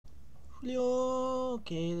Julio.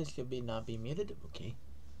 Okay, this should be not be muted. Okay.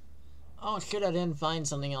 Oh shit! I didn't find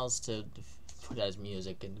something else to put as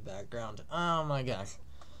music in the background. Oh my gosh.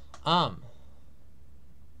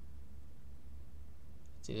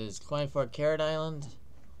 See, this is 24 Carrot Island.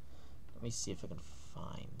 Let me see if I can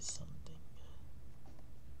find something.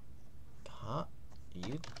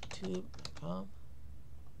 YouTube.com.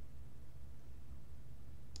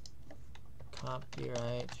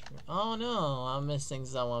 Copyright. Oh no, I'm missing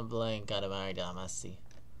someone blank out of my damacy.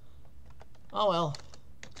 Oh well.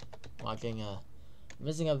 Watching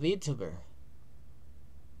missing a VTuber.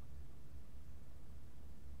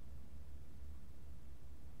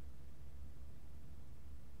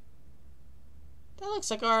 That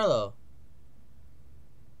looks like Arlo.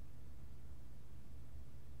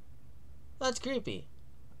 That's creepy.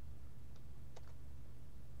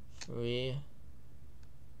 Free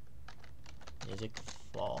music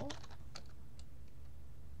fall.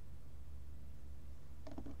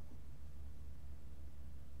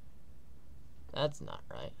 That's not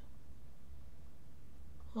right.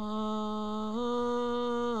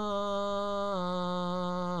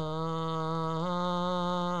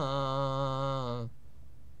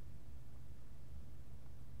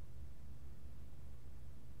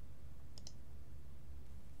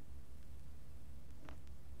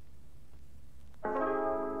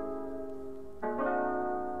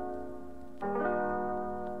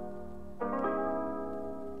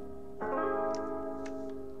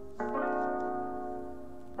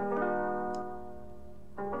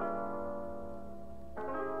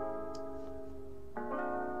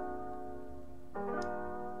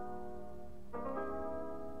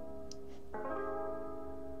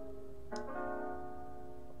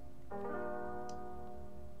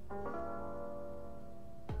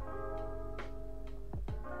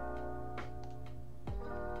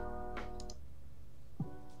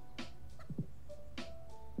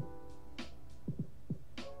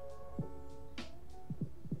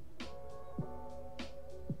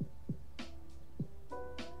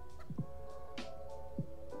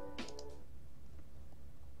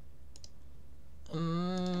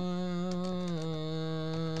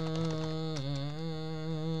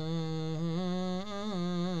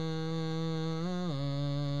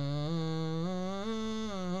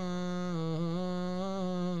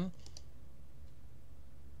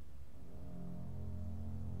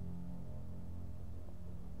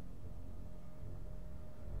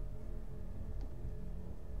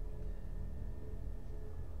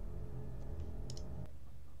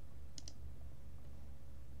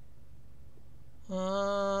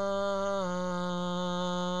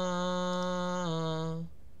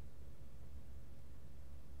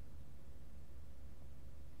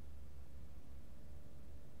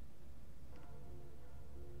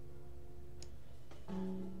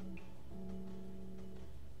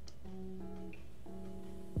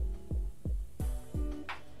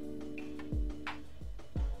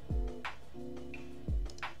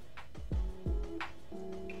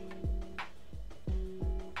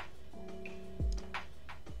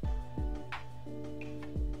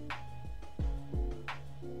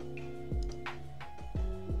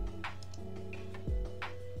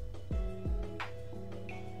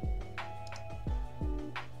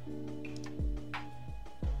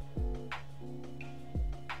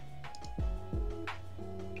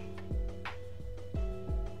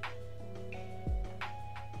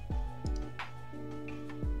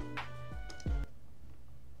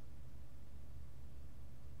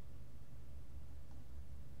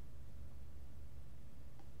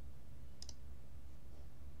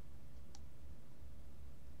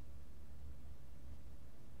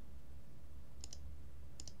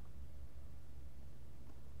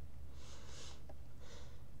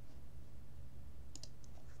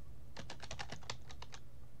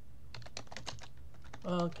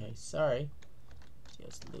 Okay, sorry.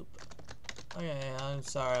 Just loop. Okay, I'm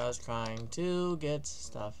sorry, I was trying to get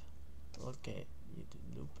stuff. Okay, you do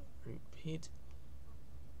loop, repeat.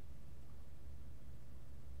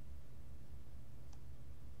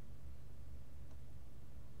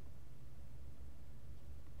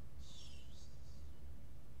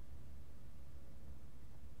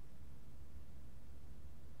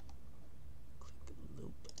 Click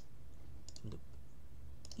loop, loop,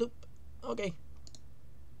 loop. Okay.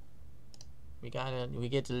 We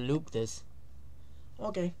get to loop this.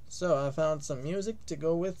 Okay, so I found some music to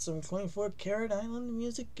go with some 24 Carrot Island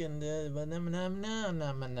music and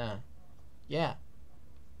yeah,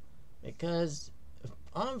 because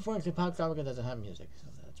unfortunately Poptropica doesn't have music, so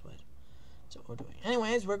that's what we're doing.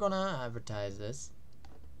 Anyways, we're gonna advertise this.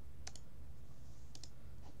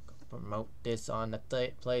 promote this on the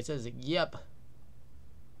places. Yep.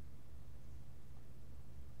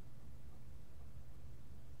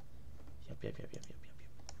 Yep.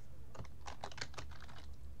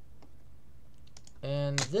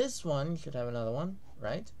 And this one should have another one,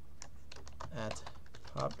 right? At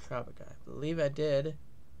Poptropica. I believe I did.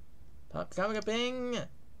 Poptropica ping!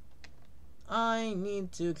 I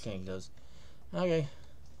need to change those. Okay.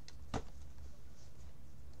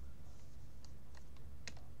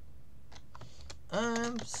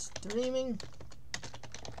 I'm streaming.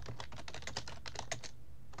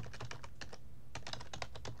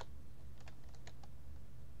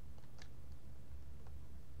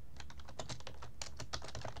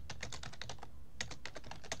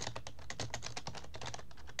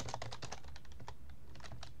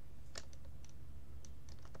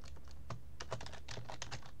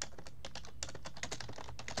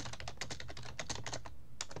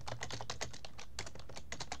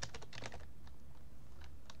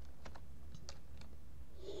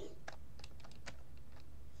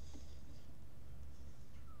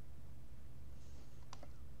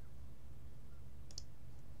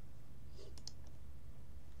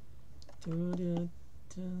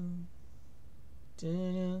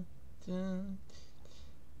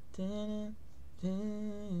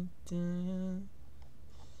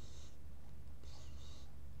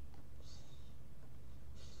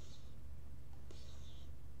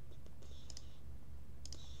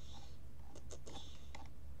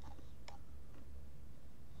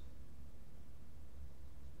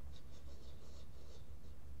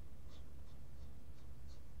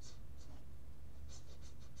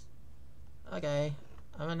 Okay.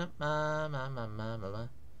 I'm gonna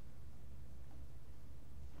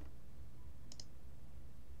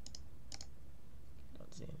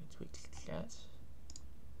Don't see any tweaks chat.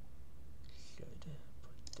 Should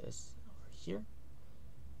put this over here.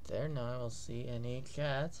 There, now I will see any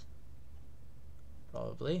chat.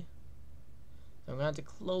 Probably. I'm going to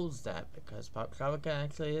close that because Poptropica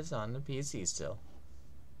actually is on the PC still.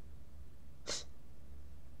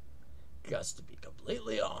 Just to be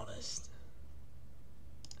completely honest.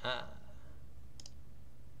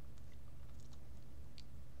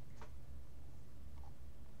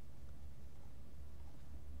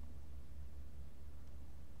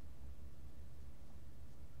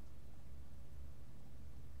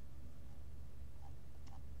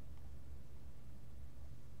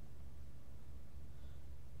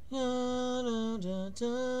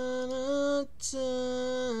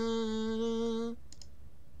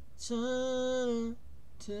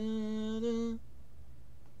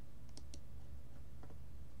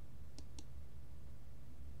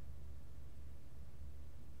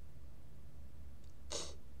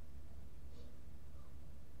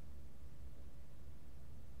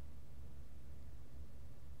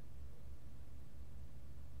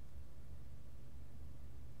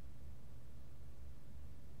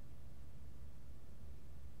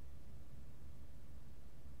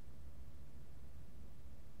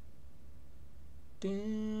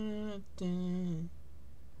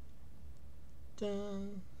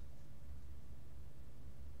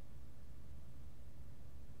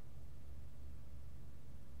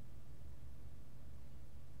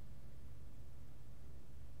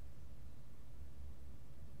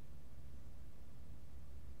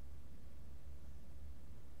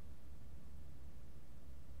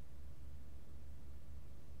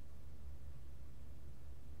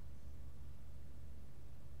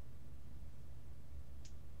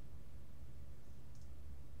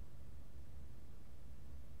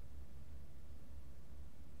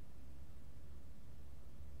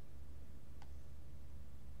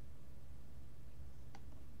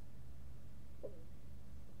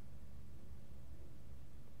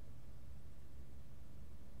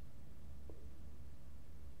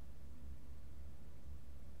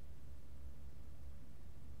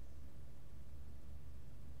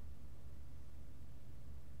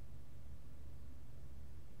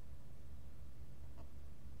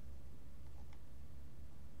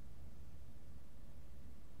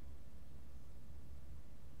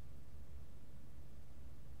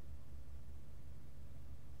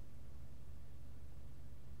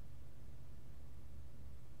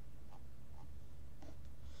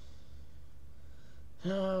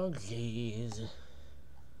 Oh, jeez.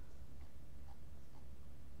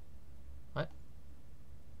 What?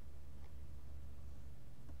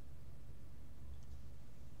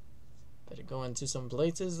 Better go into some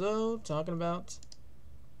places, though, talking about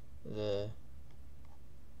the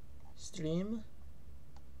stream.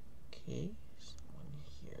 Okay, someone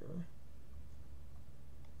here.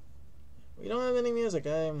 We don't have any music.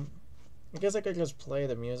 I'm I guess I could just play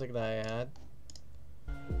the music that I had.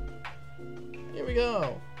 Here we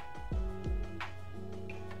go!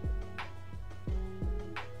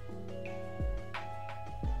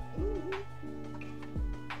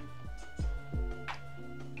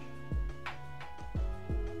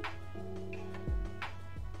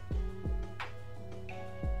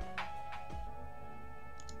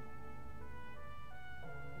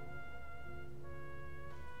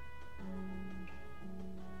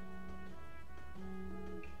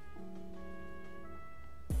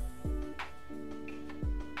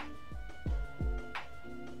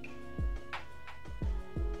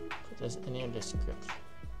 This in your description.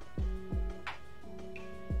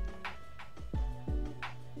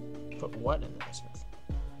 Put what in the description?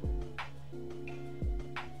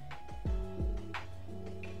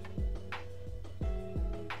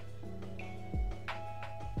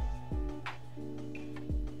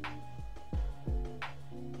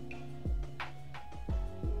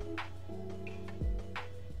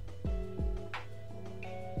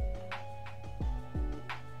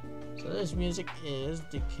 So this music is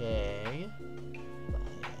Decay by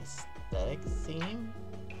Aesthetic Theme.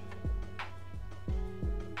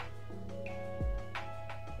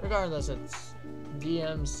 Regardless, it's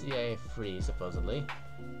DMCA free supposedly,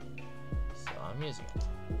 so I'm using it.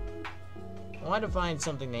 I wanted to find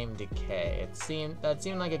something named Decay. That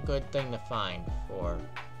seemed like a good thing to find for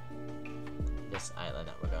this island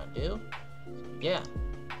that we're gonna do. So, yeah.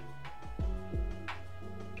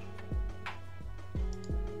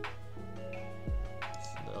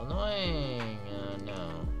 Annoying.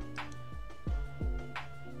 No.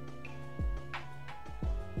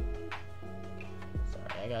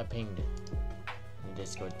 Sorry, I got pinged in the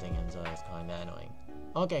Discord thing, and so I was calling that annoying.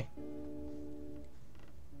 Okay.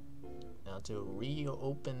 Now to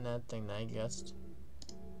reopen that thing that I just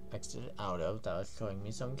exited out of, that was showing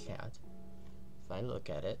me some cat. If I look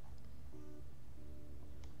at it.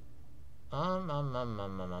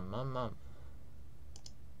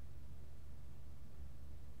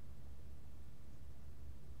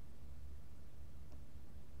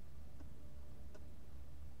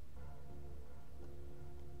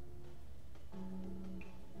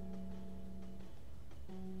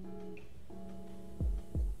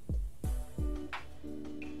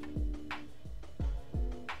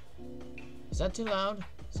 Is that too loud?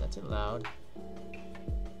 Is that too loud?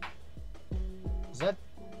 Is that...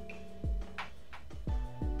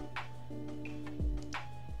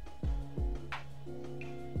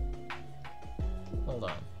 Hold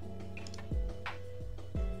on.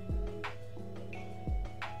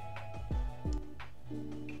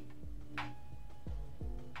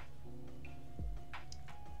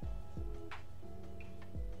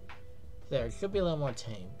 There, it should be a little more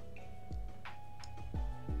tame.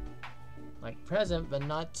 Like present, but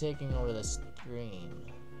not taking over the stream.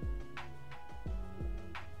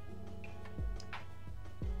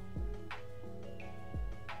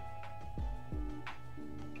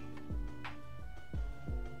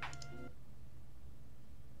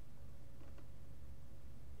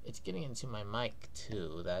 It's getting into my mic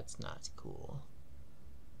too, that's not cool.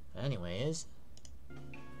 Anyways.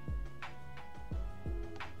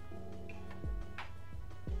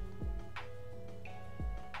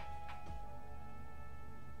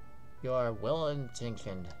 You are well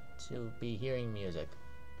intentioned to be hearing music.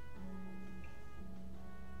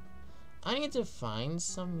 I need to find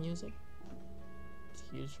some music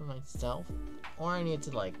to use for myself, or I need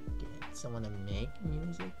to like get someone to make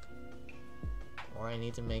music, or I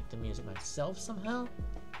need to make the music myself somehow.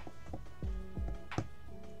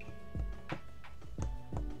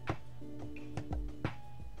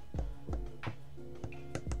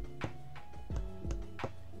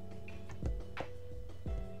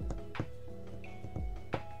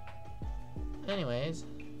 Anyways,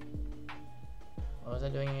 what was I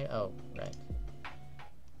doing here? Oh, right.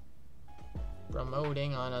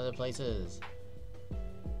 Promoting on other places.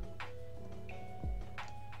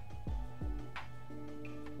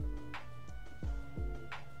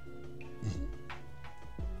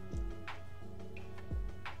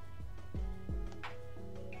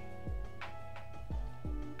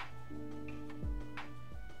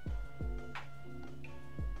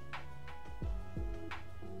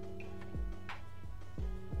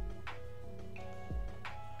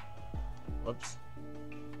 Whoops.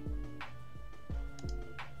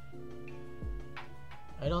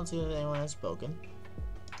 I don't see that anyone has spoken.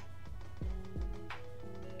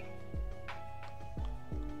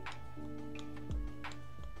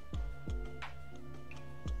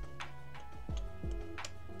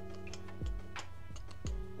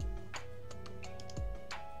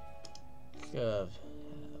 Should have.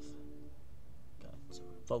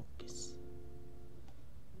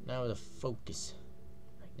 Now the focus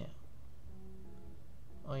right now.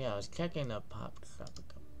 Oh yeah, I was checking the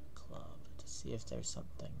Poptropica club to see if there's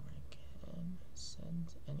something I can send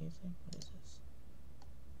anything. What is this?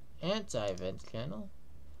 Anti-vent channel?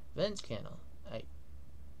 Vent channel.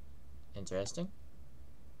 Interesting.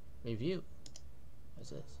 Review. What's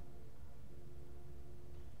this?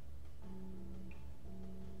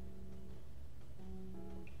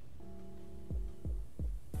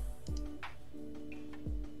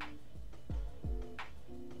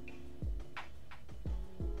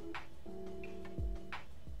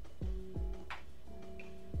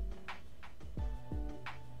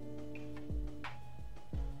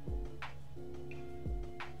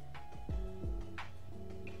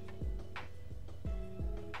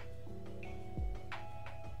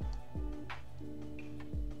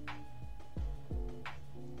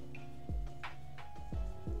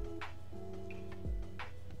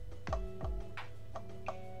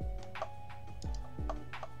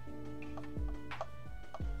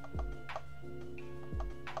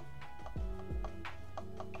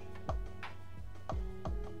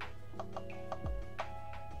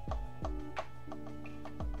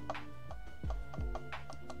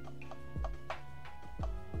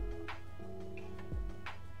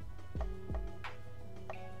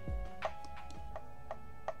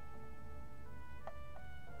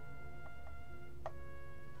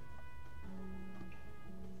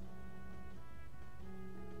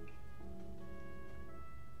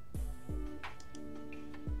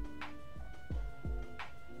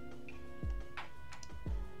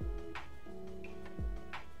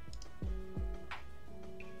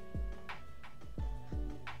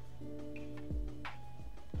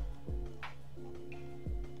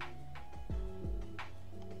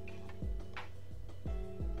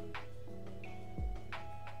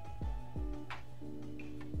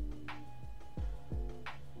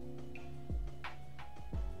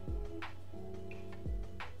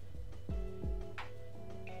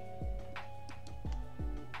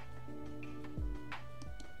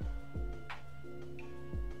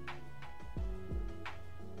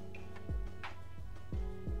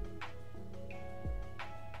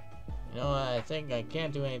 You know what, I think I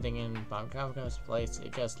can't do anything in Poptropica's place.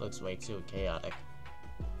 It just looks way too chaotic.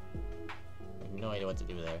 I have no idea what to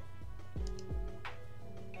do there.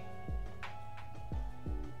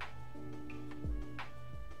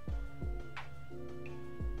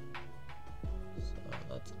 So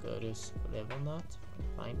let's go to Scribblenut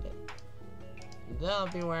and find it. And that'll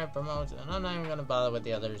be where I promote, and I'm not even gonna bother with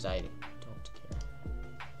the others. I don't care.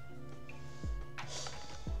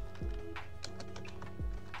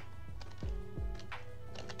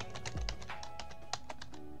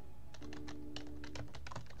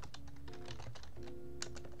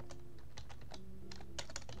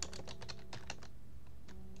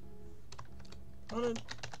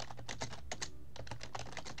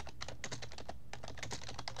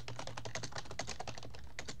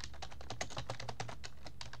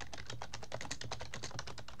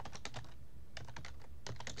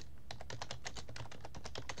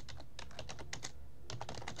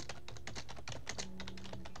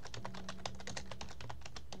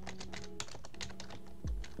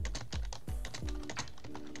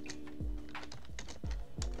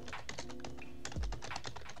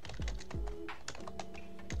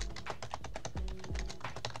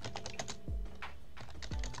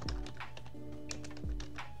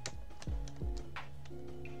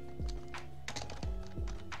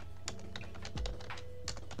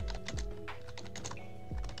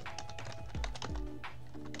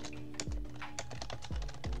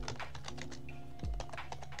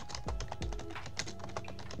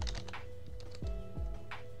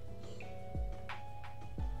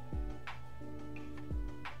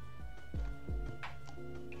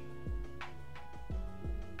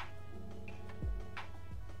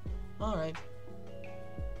 Alright.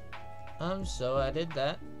 So I did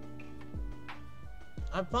that.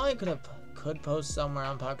 I probably could post somewhere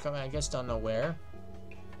on Poptropica. I just don't know where.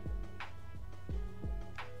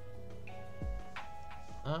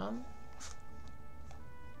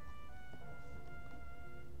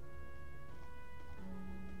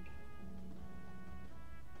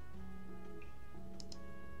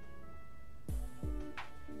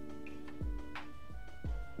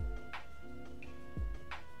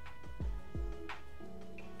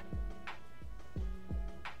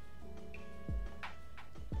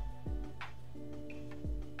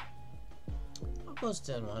 Post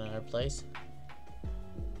in one other place.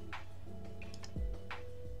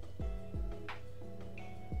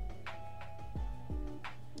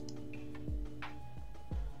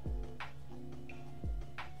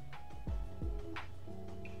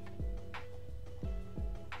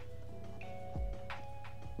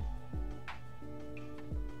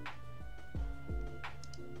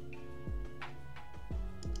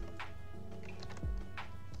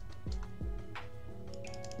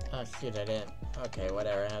 Oh shoot, I didn't. Okay,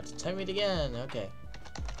 whatever. I have to type it again. Okay.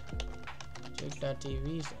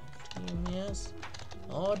 Twitch.tv yes.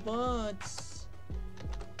 Odd bots.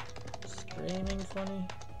 Screaming funny.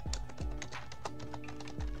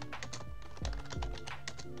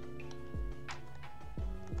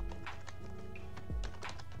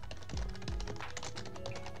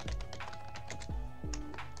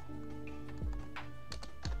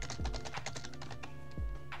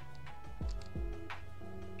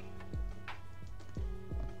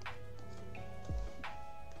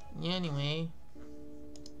 Anyway.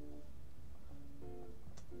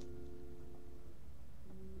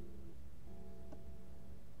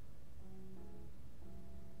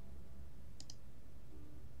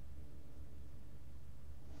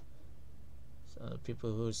 So the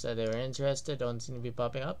people who said they were interested don't seem to be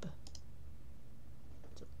popping up.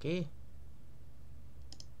 It's okay.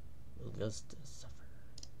 We'll just suffer.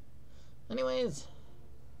 Anyways.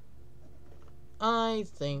 I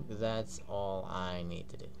think that's all I need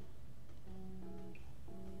to do.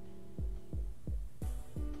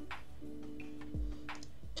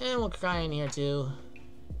 And we'll cry in here too.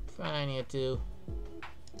 Cry in here too.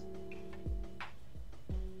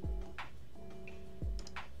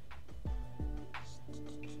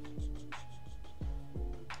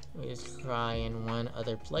 We just cry in one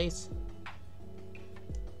other place.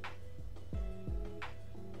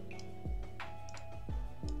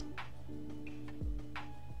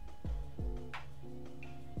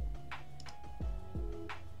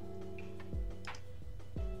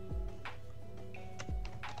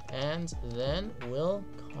 And then we'll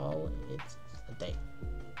call it a day.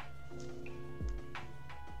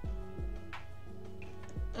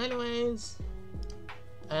 Anyways,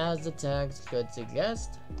 as the text could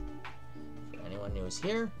suggest, for anyone who is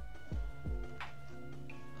here,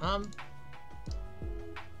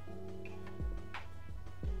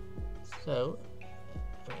 so,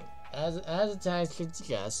 I mean, as the text could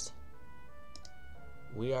suggest,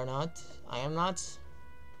 I am not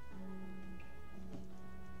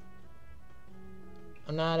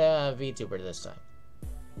I'm not a VTuber this time.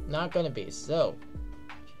 Not gonna be. So,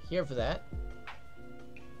 here for that.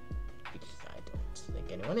 Because I don't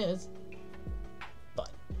think anyone is. But,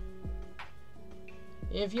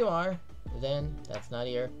 if you are, then that's not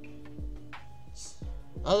here.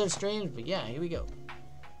 Other streams, but yeah, here we go.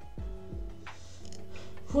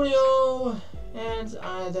 Julio, and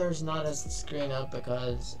there's not a screen up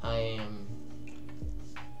because I am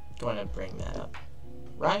going to bring that up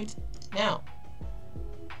right now.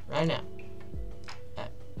 Right now.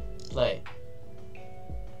 Play. Now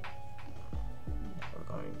we're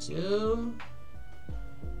going to...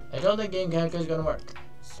 I don't think game capture is going to work.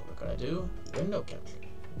 So we're going to do window capture.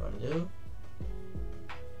 We're going to do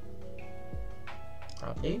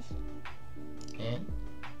properties and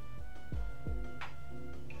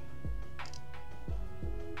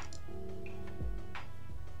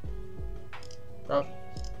properties.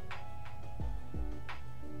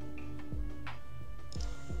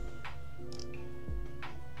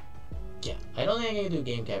 Yeah, I don't think I can do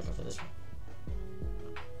game capture for this one.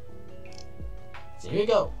 So here we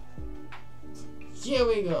go. Here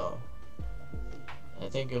we go. I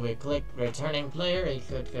think if we click returning player, it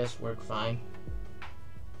could just work fine.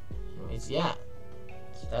 Anyways, yeah.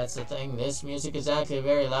 So that's the thing. This music is actually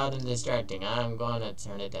very loud and distracting. I'm gonna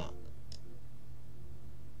turn it down.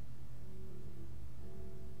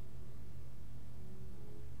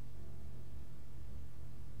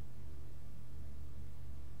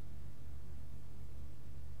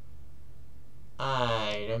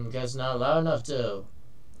 I am just not loud enough to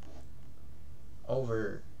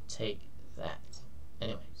overtake that.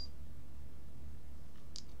 Anyways.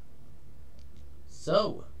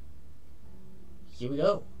 So, here we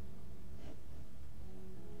go.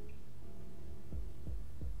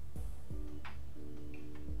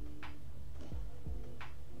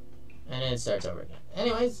 And then it starts over again.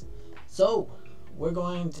 Anyways, so, we're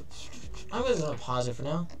going to... I'm just going to pause it for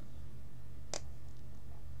now.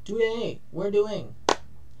 Today, we're doing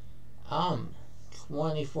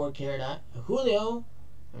 24 karat Julio.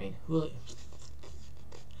 I'm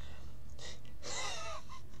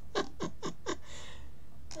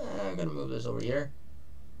gonna move this over here.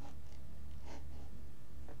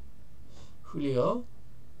 Julio.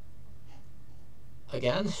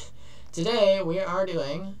 Again. Today, we are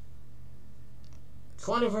doing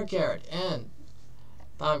 24 karat and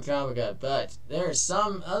Poptropica, but there are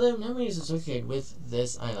some other memories associated with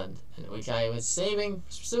this island, which I was saving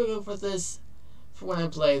specifically for this, for when I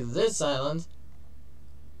play this island.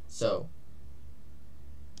 So,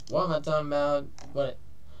 what am I talking about? What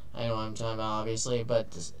I know what I'm talking about, obviously,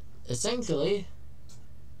 but essentially,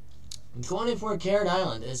 24 Carat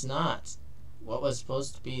Island is not what was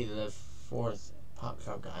supposed to be the 4th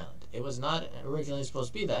Poptropica Island. It was not originally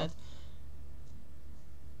supposed to be that.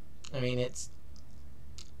 I mean,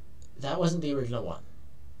 that wasn't the original one.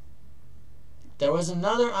 There was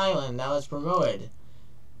another island that was promoted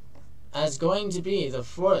as going to be the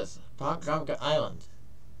 4th Poptropica Island.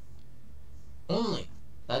 Only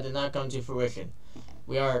that did not come to fruition.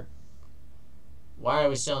 Why are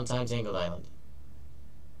we still on Time Tangled Island?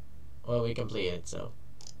 Well, we completed it, so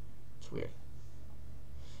it's weird.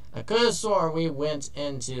 I could have sworn we went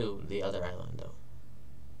into the other island, though.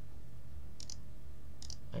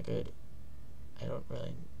 I don't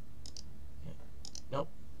really... Yeah. Nope.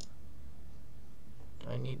 Do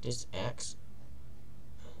I need this axe?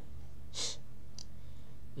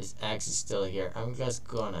 This axe is still here. I'm just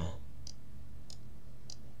gonna...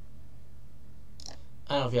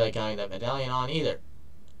 I don't feel like having that medallion on either.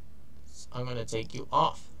 So I'm gonna take you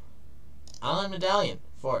off. Island medallion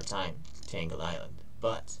for Time Tangled Island.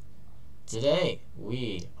 But today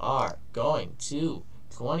we are going to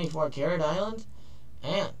 24 Carat Island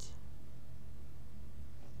and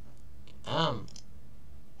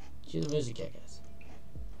cue the music, I guess.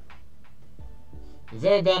 I'm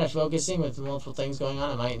very bad at focusing with multiple things going on.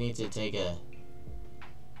 I might need to take a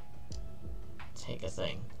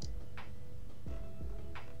thing.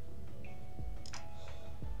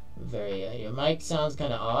 Your mic sounds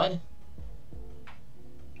kind of odd.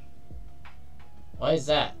 Why is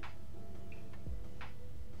that?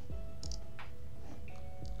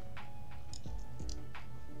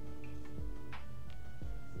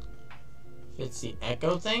 If it's the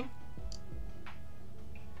echo thing?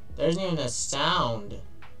 There isn't even a sound.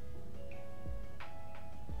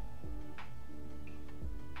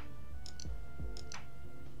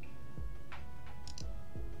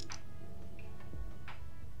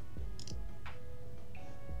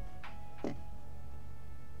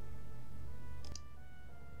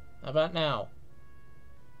 How about now?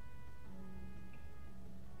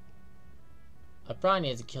 I probably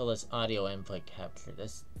need to kill this audio input capture.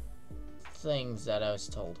 This things that I was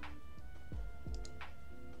told.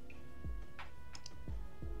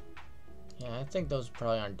 Yeah, I think those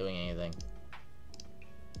probably aren't doing anything.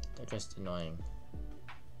 They're just annoying.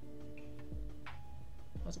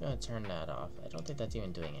 I was gonna turn that off. I don't think that's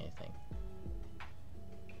even doing anything.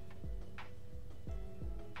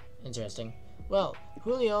 Interesting. Well,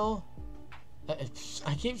 Julio,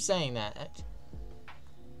 I keep saying that.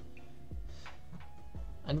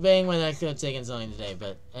 I'm debating whether I could have taken something today,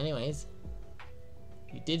 but anyways.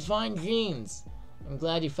 You did find jeans. I'm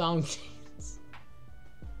glad you found jeans.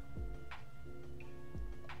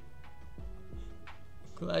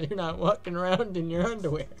 Glad you're not walking around in your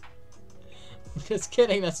underwear. I'm just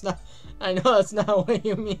kidding, that's not... I know that's not what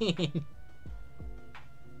you mean.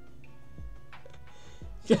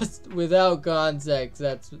 Just without context,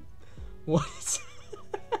 that's what it's...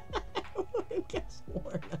 I would have guessed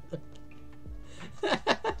more.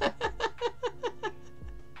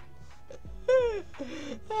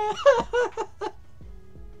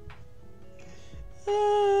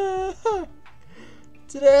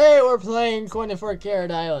 Today we're playing 24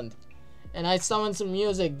 Carat Island, and I summoned some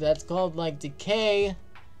music that's called like Decay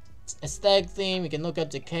aesthetic theme. You can look up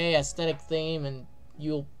Decay aesthetic theme, and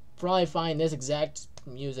you'll probably find this exact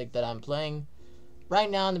music that I'm playing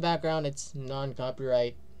right now in the background. It's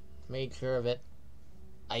non-copyright. Made sure of it.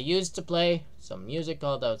 I used to play some music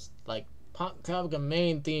called like Poptropica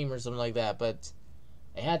main theme or something like that, but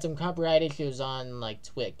I had some copyright issues on like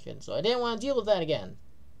Twitch, and so I didn't want to deal with that again.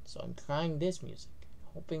 So I'm trying this music,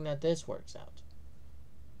 hoping that this works out,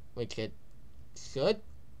 which it should,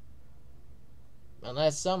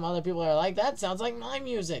 unless some other people are like, that sounds like my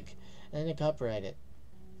music, and they copyright it,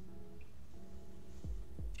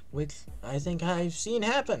 which I think I've seen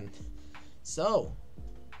happen. So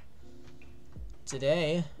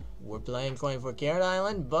today we're playing 24 Carat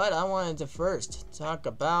Island, but I wanted to first talk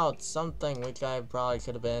about something which I probably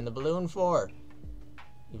should have been in the balloon for,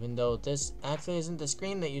 even though this actually isn't the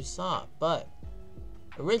screen that you saw. But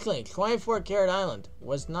originally 24 Carat Island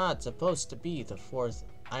was not supposed to be the 4th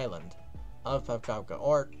island of Poptropica,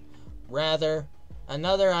 or rather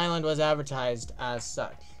another island was advertised as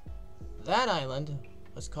such. That island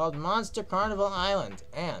was called Monster Carnival Island,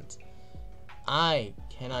 and I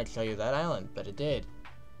cannot show you that island, but it did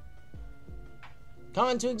come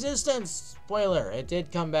into existence. Spoiler, it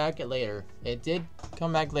did come back later. It did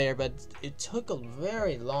come back later, but it took a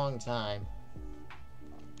very long time.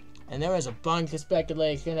 And there was a bunch of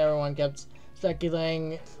speculation. Everyone kept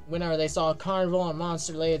speculating whenever they saw Carnival and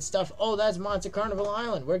monster-related stuff. Oh, that's Monster Carnival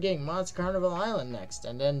Island. We're getting Monster Carnival Island next.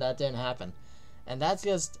 And then that didn't happen. And that's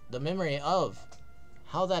just the memory of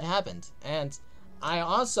how that happened. And I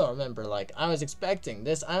also remember, like, I was expecting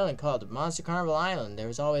this island called Monster Carnival Island. There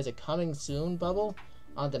was always a coming soon bubble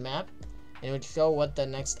on the map, and it would show what the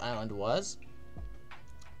next island was.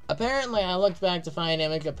 Apparently, I looked back to find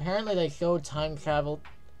an image. Apparently, they showed time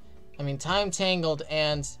tangled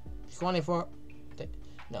and 24.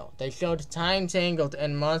 No, they showed Time Tangled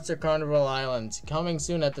and Monster Carnival Island coming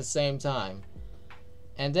soon at the same time.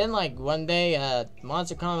 And then, like, one day,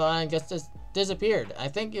 Monster Carnival Island just disappeared. I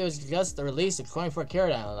think it was just the release of 24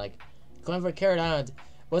 Karat Island. Like, 24 Karat Island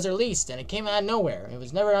was released, and it came out of nowhere. It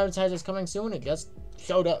was never advertised as coming soon. It just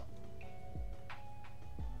showed up.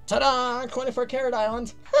 Ta-da! 24 Karat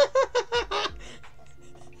Island!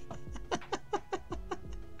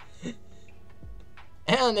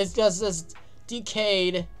 And it's just this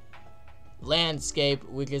decayed landscape,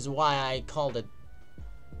 which is why I called it,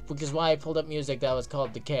 which is why I pulled up music that was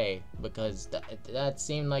called Decay, because that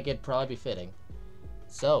seemed like it'd probably be fitting.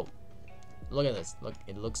 So, look at this. Look,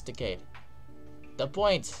 it looks decayed. The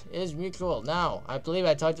point is mutual. Now, I believe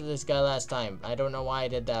I talked to this guy last time. I don't know why I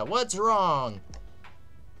did that. What's wrong?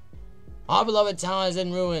 Our beloved town is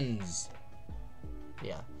in ruins.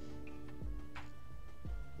 Yeah.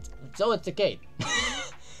 So it's decayed.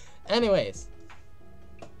 Anyways.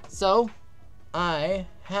 So, I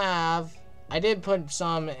did put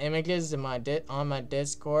some images in on my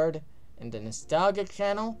Discord in the Nostalgic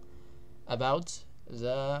channel about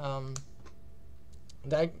the,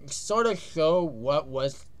 that sort of show what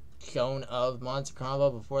was shown of Monster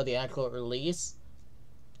Carnival before the actual release.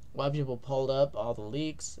 What people pulled up, all the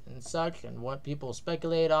leaks and such, and what people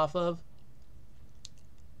speculate off of.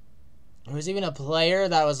 There was even a player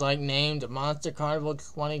that was like named Monster Carnival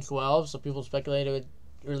 2012, so people speculated it would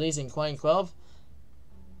release in 2012.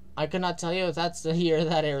 I could not tell you if that's the year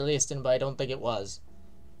that it released in, but I don't think it was.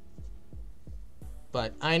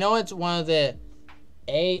 But I know it's one of the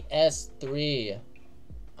AS3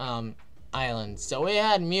 islands. So we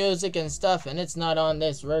had music and stuff, and it's not on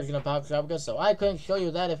this version of Poptropica, so I couldn't show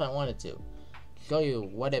you that if I wanted to. Show you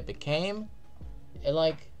what it became.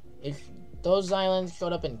 Those islands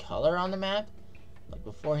showed up in color on the map. Like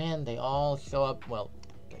beforehand, they all show up, well,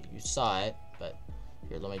 you saw it, but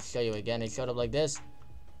here, let me show you again. It showed up like this.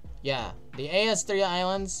 Yeah, the AS3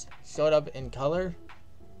 islands showed up in color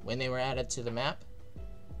when they were added to the map.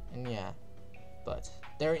 And yeah, but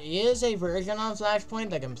there is a version on Flashpoint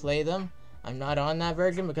that can play them. I'm not on that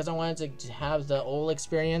version because I wanted to have the old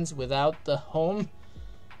experience without the home.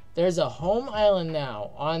 There's a home island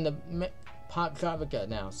now on the Poptropica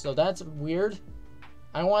now, so that's weird.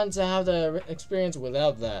 I wanted to have the experience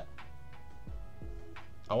without that.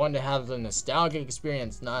 I wanted to have the nostalgic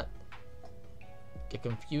experience, not a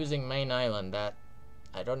confusing main island that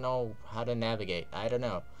I don't know how to navigate. I don't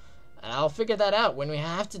know. I'll figure that out when we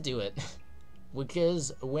have to do it. Which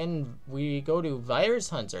is when we go to Virus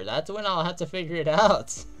Hunter. That's when I'll have to figure it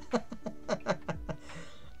out.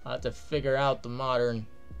 I'll have to figure out the modern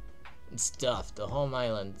stuff, the home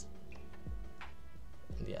island.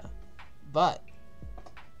 Yeah. But,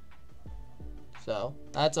 so,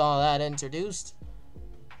 that's all that introduced,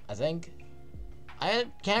 I think. I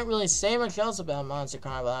can't really say much else about Monster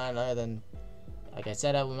Carnival Island other than, like I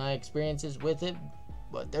said, my experiences with it.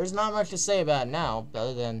 But there's not much to say about it now,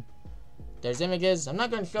 other than there's images. I'm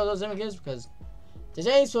not going to show those images because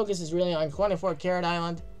today's focus is really on 24 Karat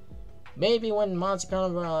Island. Maybe when Monster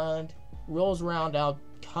Carnival Island rolls around, I'll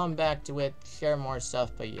come back to it, share more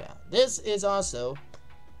stuff. But yeah, this is also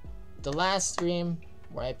the last stream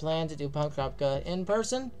where I plan to do Poptropica in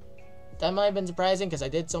person. That might have been surprising because I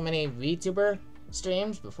did so many VTuber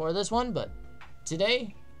streams before this one, but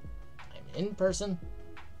today I'm in person.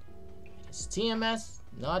 It's TMS,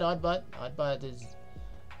 not Oddbot. Oddbot is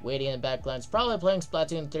waiting in the background. It's probably playing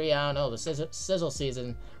Splatoon 3. I don't know. The Sizzle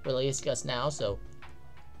season released just now, so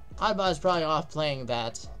Oddbot is probably off playing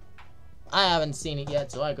that. I haven't seen it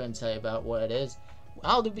yet, so I couldn't tell you about what it is.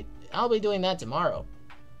 I'll be doing that tomorrow.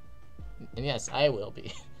 And yes, I will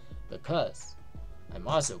be, because I'm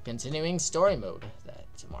also continuing story mode that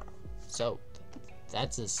tomorrow. So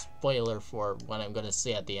that's a spoiler for what I'm gonna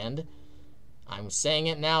say at the end. I'm saying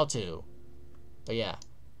it now too. But yeah.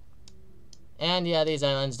 And yeah, these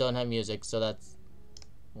islands don't have music, so that's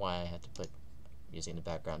why I had to put music in the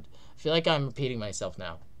background. I feel like I'm repeating myself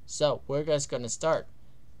now. So we're just gonna start.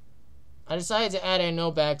 I decided to add a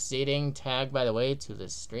no backseating tag, by the way, to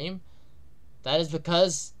this stream. That is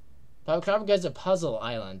because Poptropica is a puzzle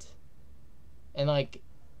island. And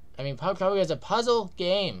Poptropica is a puzzle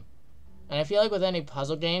game. And I feel like with any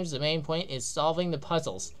puzzle games, the main point is solving the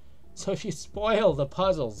puzzles. So if you spoil the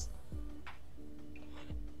puzzles,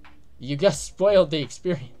 You just spoiled the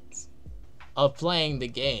experience of playing the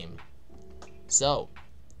game. So,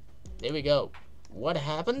 there we go. What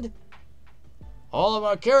happened? All of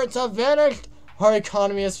our carrots have vanished. Our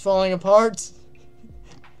economy is falling apart.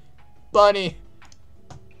 Bunny.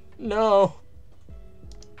 No.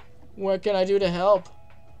 What can I do to help?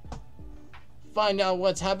 Find out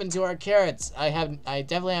what's happened to our carrots. I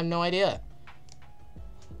definitely have no idea.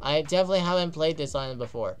 I definitely haven't played this island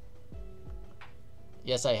before.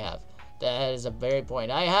 Yes, I have. That is a very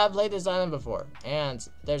point. I have played this island before. And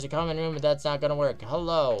there's a common room, but that's not gonna work.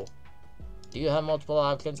 Hello. Do you have multiple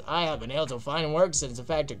options? I haven't been able to find work since the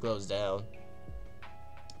factory closed down.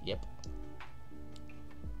 Yep.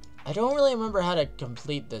 I don't really remember how to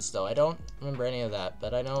complete this, though. I don't remember any of that.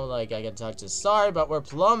 But I know, like, I can talk to... Sorry, but we're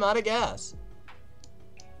plumb out of gas.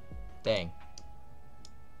 Dang.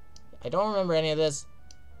 I don't remember any of this.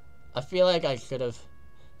 I feel like I could have...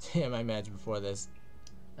 Damn, I managed before this.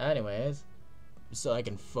 Anyways. So I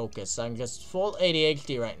can focus. I'm just full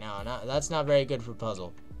ADHD right now. That's not very good for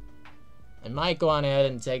puzzle. I might go on ahead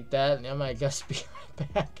and take that, and I might just be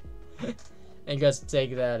right back. And just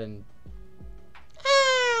take that and...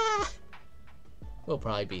 Ah! We'll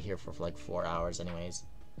probably be here for like 4 hours anyways.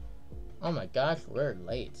 Oh my gosh, we're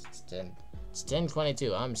late. It's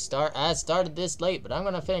 10:22. I started this late, but I'm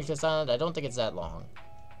gonna finish this island. I don't think it's that long.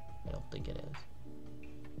 I don't think it is.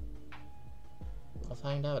 I'll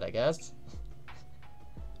find out, I guess.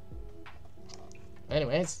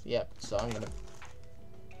 Anyways, yep, so I'm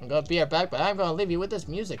gonna be right back, but I'm gonna leave you with this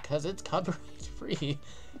music because it's copyright free.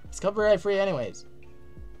 It's copyright free anyways.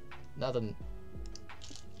 Nothing.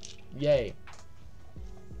 Yay.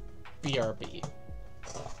 BRB.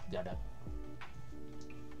 Yada.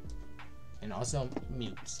 And also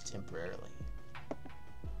mute temporarily.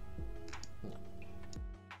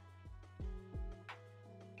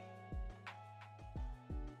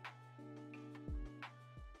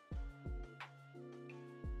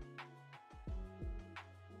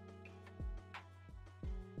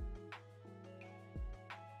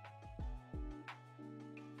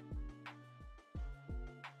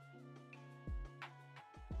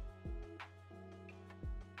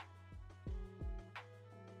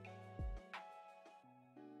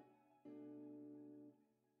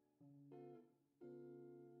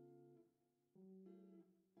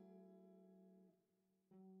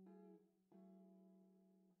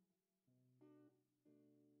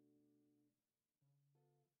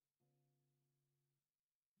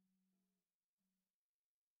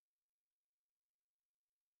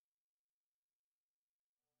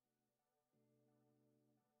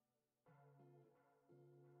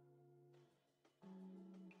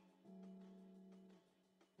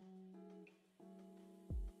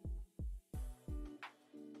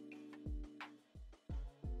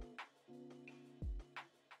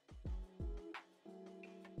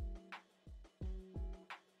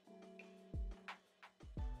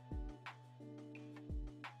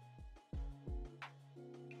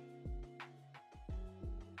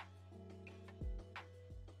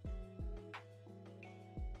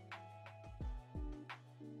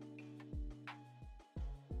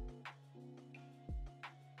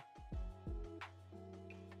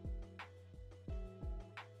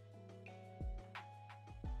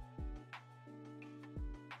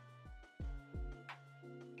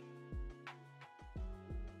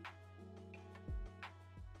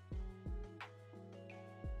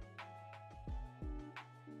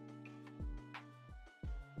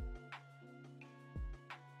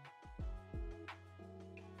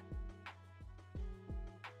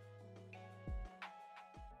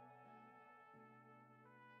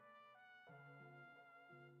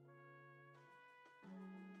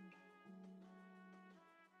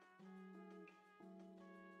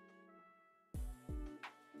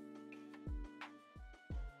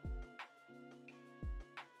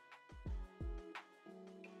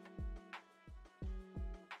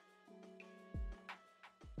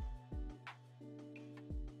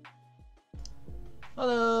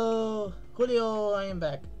 Hello, Julio, I am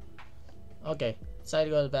back. Okay, decided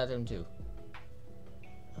to go to the bathroom too.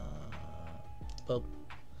 Boop.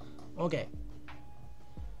 Okay.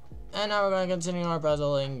 And now we're going to continue our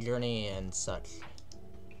puzzling journey and such.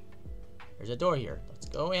 There's a door here. Let's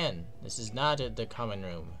go in. This is not the common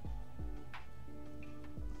room.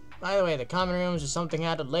 By the way, the common rooms are something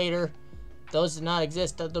added later. Those did not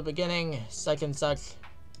exist at the beginning. Such and such.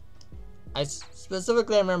 I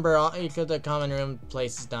specifically remember each of the common room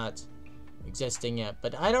places not existing yet,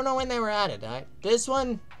 but I don't know when they were added. This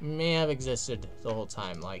one may have existed the whole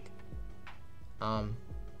time, like,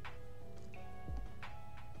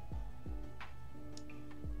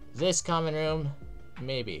 this common room,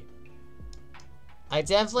 maybe. I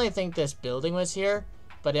definitely think this building was here,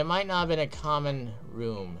 but it might not have been a common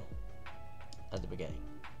room at the beginning.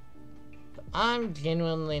 But I'm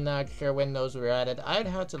genuinely not sure when those were added. I'd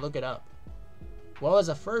have to look it up. What was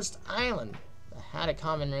the first island that had a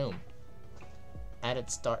common room at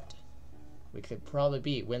its start? Which could probably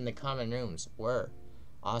be when the common rooms were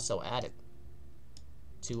also added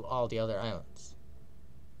to all the other islands.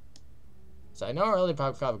 So I know early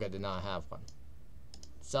Poptropica did not have one.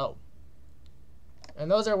 So,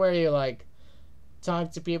 and those are where you like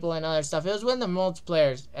talk to people and other stuff. It was when the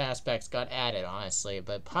multiplayer aspects got added, honestly,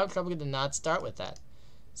 but Poptropica did not start with that.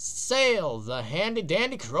 Sail the handy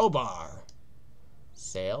dandy crowbar.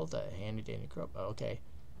 Sail the handy dandy crowbar. Okay.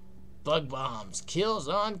 Bug bombs, kills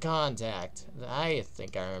on contact. I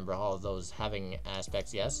think I remember all of those having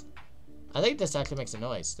aspects, yes. I think this actually makes a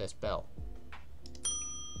noise, this bell.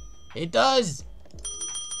 It does!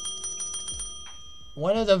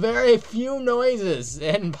 One of the very few noises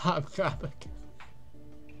in Poptropica.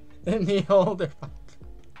 In the older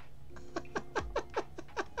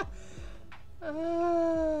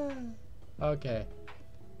Poptropica. Okay.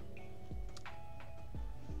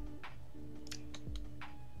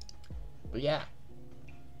 But yeah,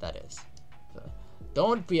 that is.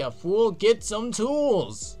 Don't be a fool, get some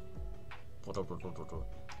tools! The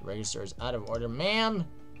register is out of order. Ma'am,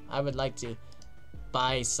 I would like to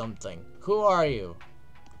buy something. Who are you?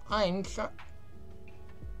 I'm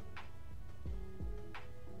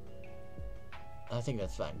I think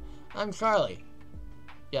that's fine. I'm Charlie.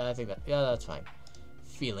 Yeah, that's fine.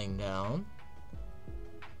 Feeling down?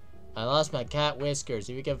 I lost my cat Whiskers.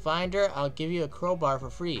 If you can find her, I'll give you a crowbar for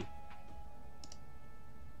free.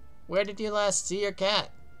 Where did you last see your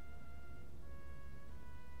cat?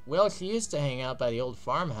 Well, she used to hang out by the old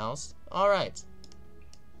farmhouse. Alright.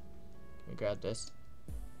 Can we grab this?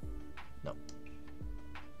 Nope.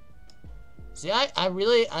 See, I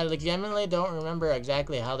legitimately don't remember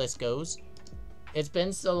exactly how this goes. It's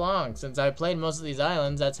been so long since I played most of these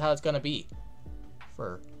islands, that's how it's gonna be.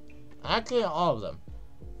 For actually all of them.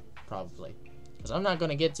 Probably. Because I'm not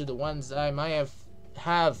gonna get to the ones I might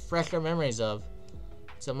have fresher memories of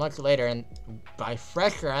so much later, and by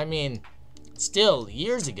fresher I mean still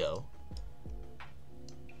years ago.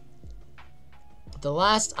 The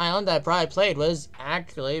last island I probably played was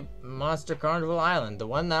actually Monster Carnival Island, the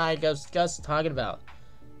one that I was just talking about.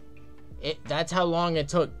 That's how long it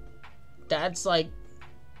took. That's like,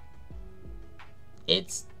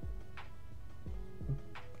 it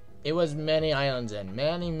was many islands in,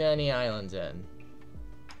 many islands in,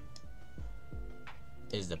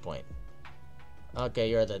 is the point. Okay,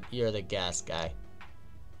 you're the gas guy.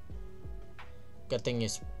 Good thing you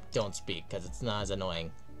don't speak, because it's not as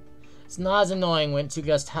annoying. It's not as annoying when to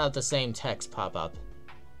just have the same text pop up.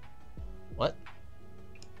 What?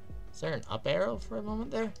 Is there an up arrow for a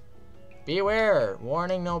moment there? Beware!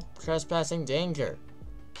 Warning, no trespassing danger.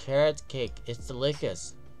 Carrot cake, it's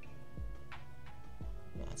delicious.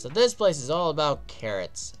 Yeah, so this place is all about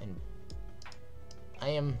carrots, and I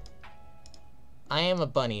am a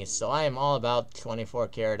bunny, so I am all about 24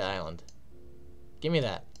 Carrot Island. Give me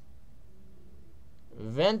that.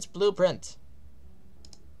 Vent blueprint.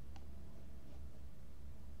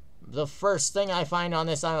 The first thing I find on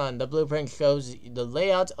this island, the blueprint shows the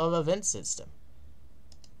layout of a vent system.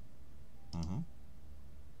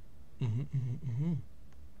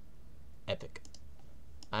 Epic.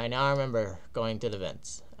 I now remember going to the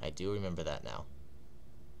vents. I do remember that now.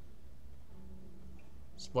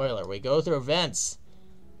 Spoiler, we go through vents.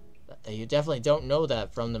 You definitely don't know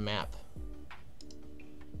that from the map.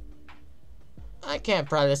 I can't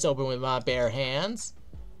pry this open with my bare hands.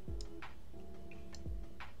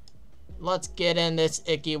 Let's get in this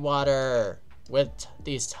icky water with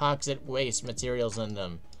these toxic waste materials in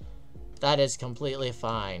them. That is completely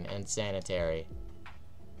fine and sanitary.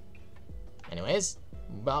 Anyways,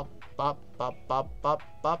 bop, bop, bop, bop, bop,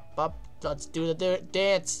 bop, bop. Let's do the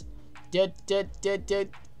dance. Do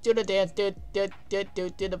the dance.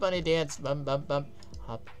 Do the bunny dance. Bum, bum, bum.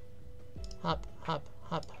 Hop, hop, hop,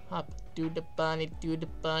 hop, hop. Do the bunny,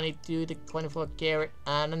 do the 24 Carrot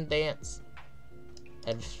Island dance.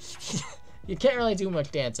 And you can't really do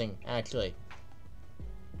much dancing, actually.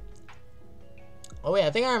 Oh wait,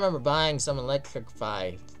 I think I remember buying some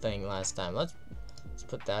electrify thing last time. Let's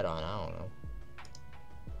put that on. I don't know.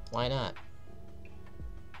 Why not?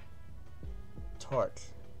 Torch.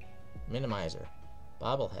 Minimizer.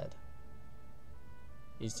 Bobblehead.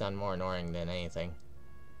 These sound more annoying than anything.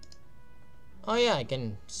 Oh yeah, I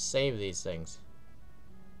can save these things.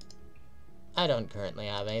 I don't currently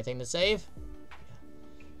have anything to save.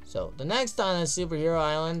 So, the next island is Superhero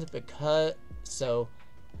Island, because... So,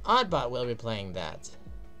 Oddbot will be playing that.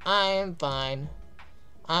 I am fine.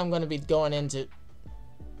 I'm gonna be going into...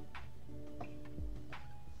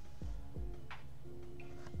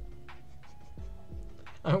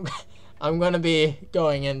 I'm gonna be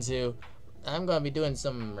going into... I'm gonna be doing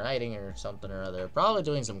some writing or something or other. Probably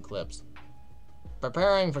doing some clips.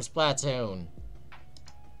 Preparing for Splatoon.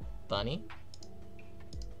 Bunny?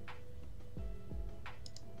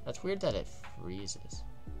 That's weird that it freezes.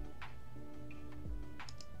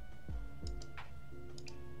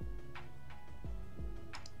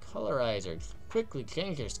 Colorizer. Quickly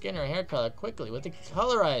change your skin or hair color quickly with the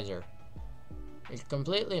colorizer. It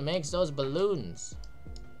completely makes those balloons.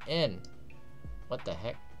 What the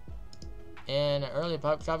heck? In early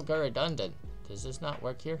Poptropica redundant. Does this not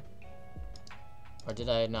work here? Or did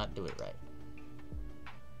I not do it right?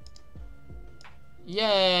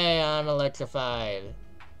 Yay! I'm electrified.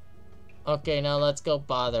 Okay, now let's go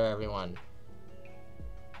bother everyone.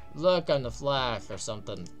 Look on the flash or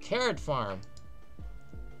something. Carrot farm.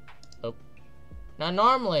 Oh. Now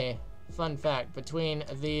normally, fun fact, between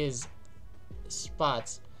these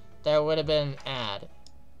spots, there would have been an ad.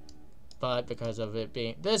 But because of it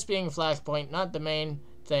being, this being Flashpoint, not the main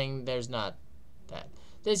thing, there's not that.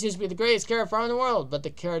 This used to be the greatest carrot farm in the world, but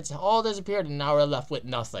the carrots all disappeared and now we're left with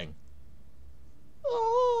nothing.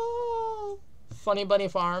 Oh, Funny Bunny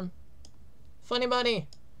Farm. Funny Bunny.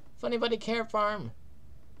 Funny Bunny Carrot Farm.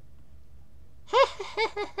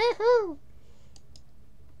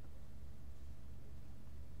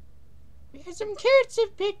 We have some carrots to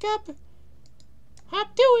pick up.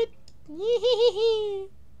 Hop to it.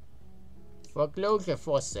 Foreclosure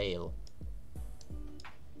for sale.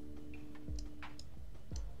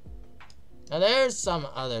 Now there's some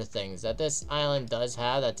other things that this island does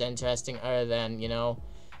have that's interesting other than, you know,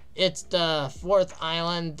 it's the 4th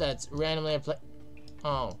island that's randomly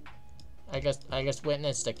oh. I guess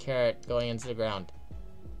witnessed a carrot going into the ground.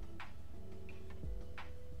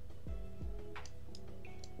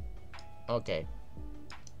 Okay.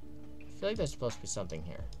 I feel like there's supposed to be something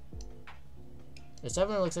here. It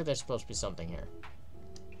definitely looks like there's supposed to be something here.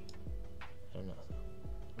 I don't know.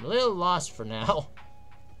 I'm a little lost for now.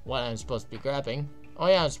 What I'm supposed to be grabbing. Oh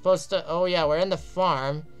yeah, I'm supposed to... Oh yeah, we're in the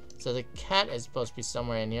farm. So the cat is supposed to be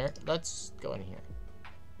somewhere in here. Let's go in here.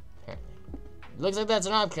 Apparently. Looks like that's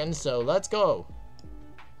an option, so let's go.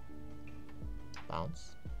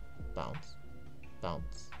 Bounce. Bounce.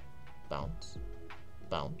 Bounce. Bounce.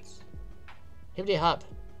 Bounce. Hippity hop.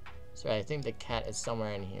 Sorry, I think the cat is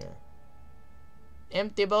somewhere in here.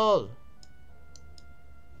 Empty bowl.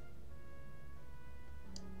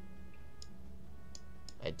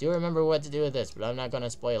 I do remember what to do with this, but I'm not gonna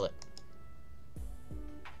spoil it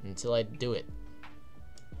until I do it.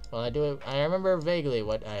 Well, I do it. I remember vaguely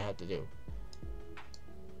what I had to do.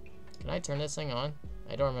 Can I turn this thing on?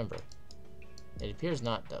 I don't remember. It appears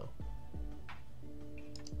not, though.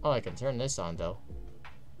 Oh, I can turn this on, though.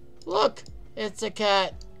 Look! It's a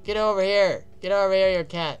cat! Get over here! Get over here, your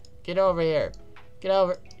cat! Get over here! Get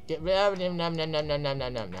over. Get nom nom nom nom nom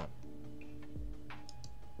nom nom nom.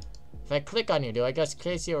 If I click on you, do I just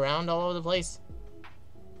chase you around all over the place?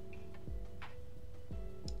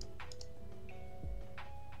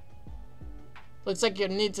 Looks like you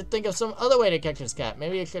need to think of some other way to catch this cat.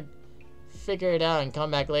 Maybe you should figure it out and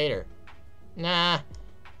come back later. Nah,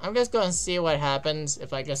 I'm just gonna see what happens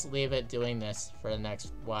if I just leave it doing this for the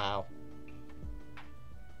next while.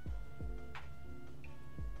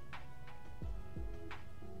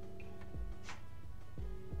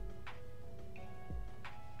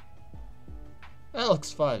 That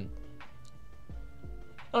looks fun.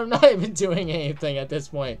 I'm not even doing anything at this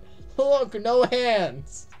point. Look, no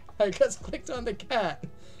hands. I just clicked on the cat.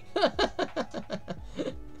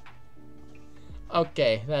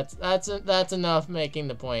 Okay, that's enough making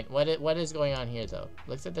the point. What is going on here though?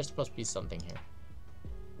 Looks like there's supposed to be something here.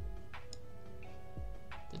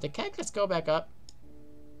 Did the cat just go back up?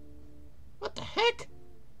 What the heck?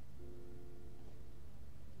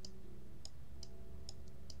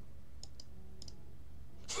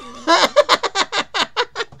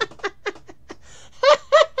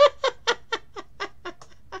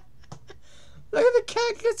 Look at the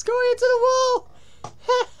cat just going into the wall.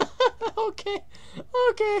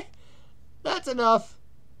 Okay. That's enough.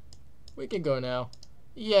 We can go now.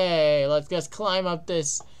 Yay, let's just climb up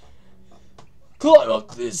this.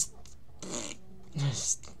 What is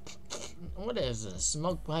this?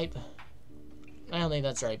 Smoke pipe? I don't think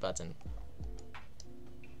that's the right button.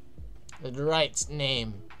 The right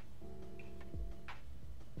name.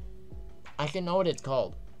 I can know what it's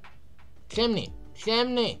called. Chimney.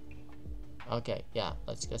 Okay, yeah.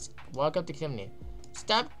 Let's just walk up the chimney.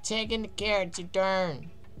 Stop taking the carrots, you darn.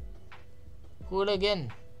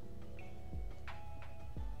 Hooligan.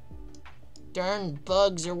 Darn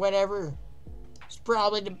bugs or whatever. It's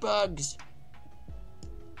probably the bugs.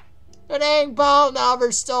 The dang ball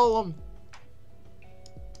knobber stole them.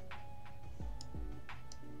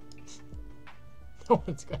 No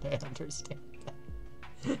one's gonna understand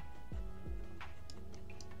that.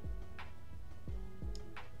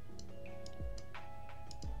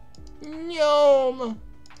 Gnome!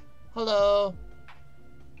 Hello.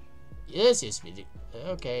 This is video.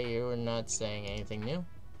 Okay, you were not saying anything new.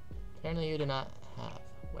 Apparently you do not have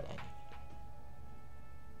what I need.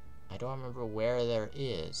 I don't remember where there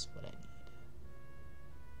is what I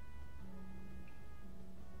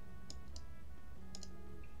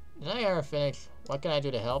need. Did I ever finish? What can I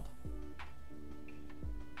do to help?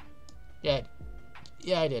 Yeah,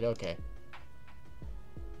 I did, okay.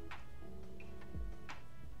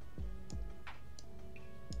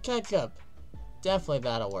 Ketchup. Definitely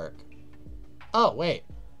that'll work. Oh, wait.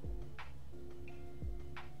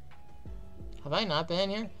 Have I not been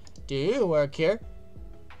here? Do you work here?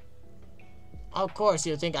 Of course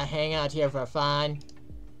you think I hang out here for fun.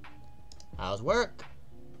 How's work?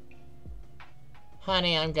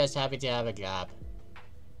 Honey, I'm just happy to have a job.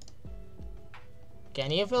 Can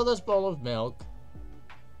you fill this bowl of milk?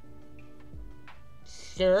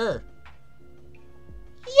 Sure.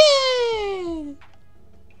 Yay!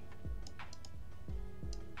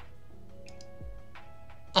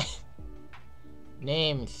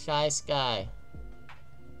 Name, Shy Sky.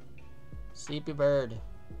 Sleepy Bird.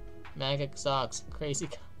 Magic Socks. Crazy.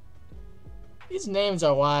 These names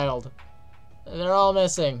are wild. They're all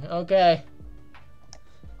missing. Okay.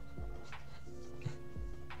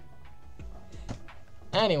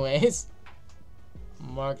 Anyways.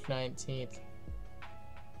 March 19th.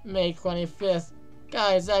 May 25th.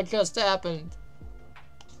 Guys, that just happened.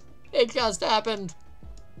 It just happened.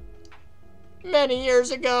 Many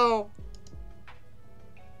years ago.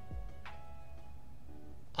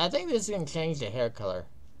 I think this can change the hair color.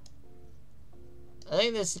 I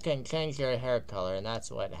think this can change your hair color, and that's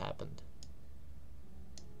what happened.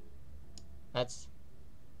 That's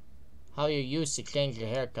how you used to change your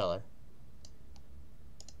hair color.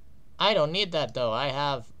 I don't need that though. I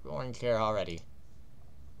have orange hair already.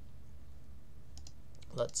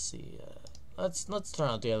 Let's see. Let's turn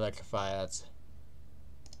on the electrify. That's.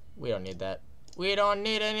 We don't need that. We don't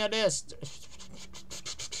need any of this.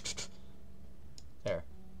 There.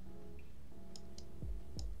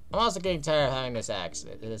 I'm also getting tired of having this axe.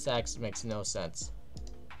 This axe makes no sense.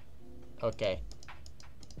 Okay.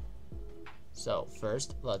 So,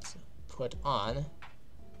 first, let's put on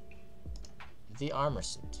the armor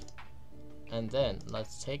suit. And then,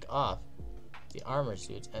 let's take off the armor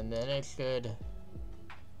suit, and then it should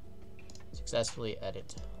successfully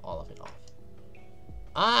edit all of it off.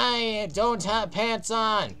 I don't have pants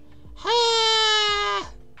on!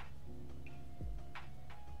 Ha!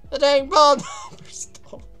 The dang ball number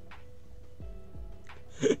stole.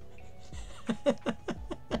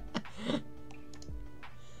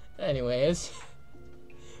 Anyways,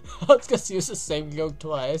 let's just use the same joke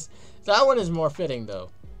twice. That one is more fitting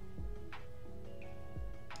though.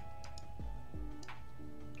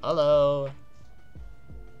 Hello.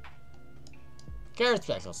 Carrot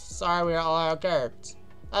specials. Sorry, we are all out of carrots.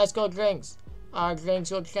 Let's go drinks. Our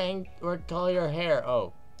drinks will change or color your hair.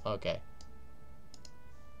 Oh, okay.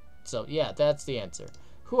 So yeah, that's the answer.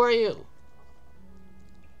 Who are you?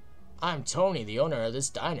 I'm Tony, the owner of this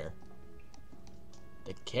diner.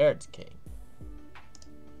 The Carrot King.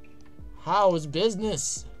 How's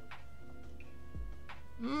business?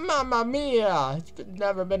 Mamma mia! It's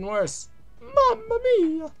never been worse. Mamma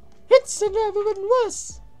mia! It's never been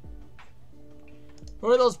worse. Who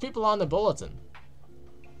are those people on the bulletin?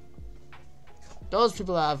 Those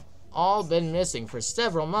people have all been missing for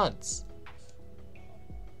several months.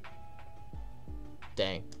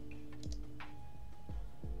 Dang.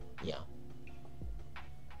 Yeah.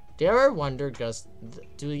 Do you ever wonder just,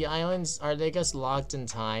 do the islands, are they just locked in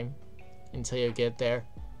time until you get there?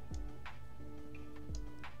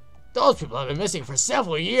 Those people have been missing for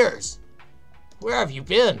several years. Where have you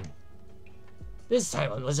been? This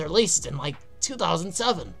island was released in like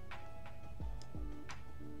 2007.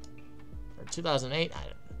 Or 2008?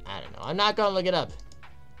 I don't know. I'm not gonna look it up.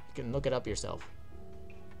 You can look it up yourself.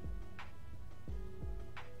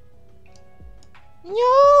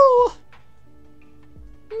 No!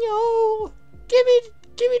 No! Give me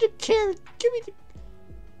the carrot. Give me the.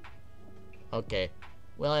 Okay.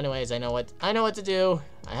 Well, anyways, I know what to do.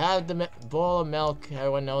 I have the bowl of milk.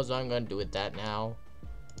 Everyone knows what I'm gonna do with that now.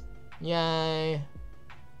 Yay!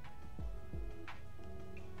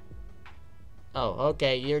 Oh,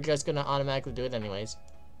 okay. You're just gonna automatically do it anyways.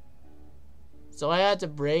 So I had to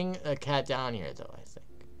bring a cat down here, though, I think.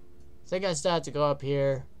 I think I still have to go up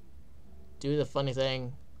here, do the funny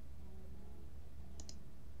thing.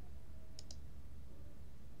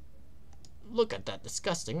 Look at that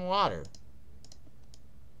disgusting water.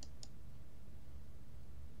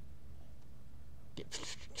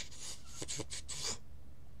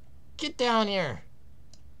 Get down here.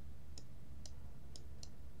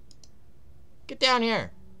 Get down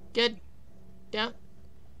here. Get down.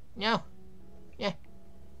 No. Yeah.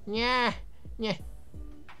 Yeah. Yeah.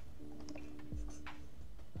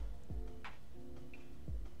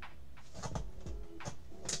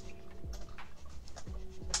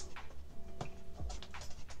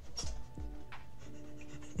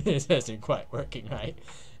 This isn't quite working right.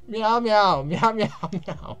 Meow meow meow meow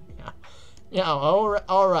meow meow meow.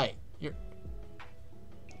 All right. You're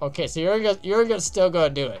okay. So you're still gonna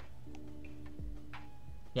do it.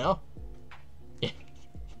 No. Yeah.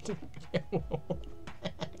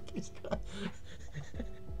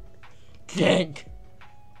 Gank.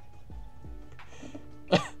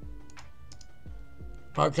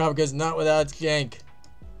 Poptropica's not without gank.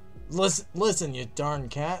 Listen, you darn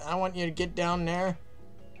cat. I want you to get down there.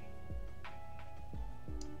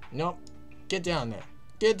 Nope. Get down there.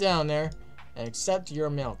 Get down there and accept your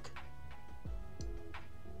milk.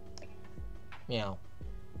 Meow.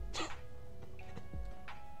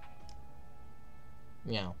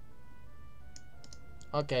 Meow.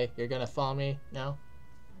 Okay, you're gonna follow me now?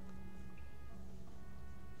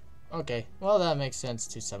 Okay, well that makes sense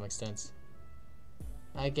to some extent.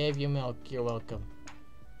 I gave you milk, you're welcome.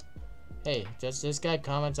 Hey, does this guy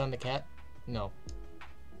comment on the cat? No.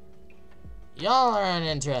 Y'all are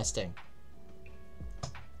uninteresting.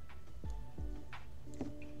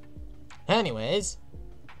 Anyways,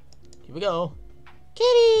 here we go.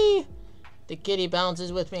 Kitty! The kitty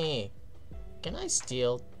bounces with me. Can I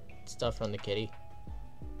steal stuff from the kitty?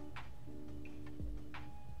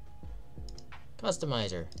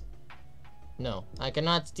 Customizer. No, I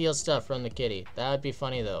cannot steal stuff from the kitty. That would be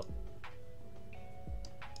funny though.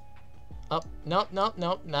 Oh, nope, nope,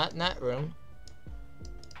 nope, not in that room.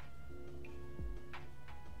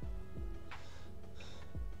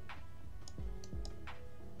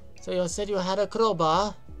 So you said you had a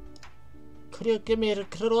crowbar? Could you give me a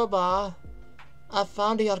crowbar? I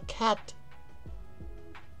found your cat.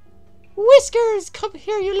 Whiskers, come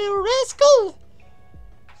here, you little rascal!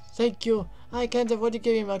 Thank you. I can't afford to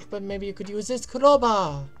give you much, but maybe you could use this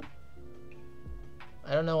crowbar.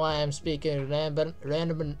 I don't know why I'm speaking random. I'm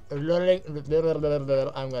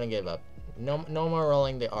gonna give up. No more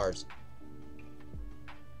rolling the R's.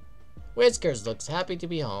 Whiskers looks happy to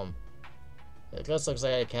be home. It just looks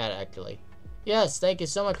like a cat, actually. Yes, thank you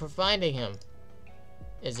so much for finding him.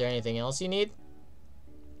 Is there anything else you need?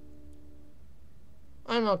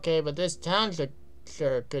 I'm okay, but this town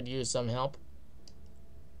sure could use some help.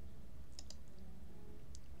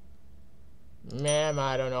 Ma'am,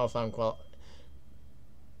 I don't know if I'm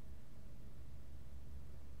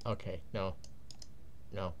Okay, no.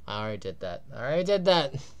 No, I already did that. I already did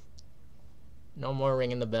that. No more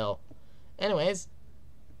ringing the bell. Anyways.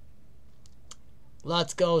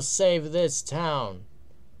 Let's go save this town.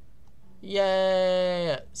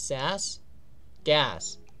 Yay! Sass?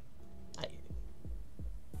 Gas.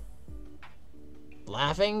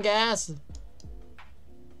 Laughing gas?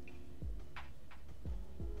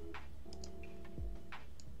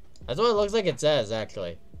 That's what it looks like it says,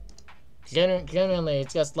 actually. Genuinely,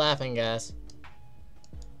 it's just laughing gas.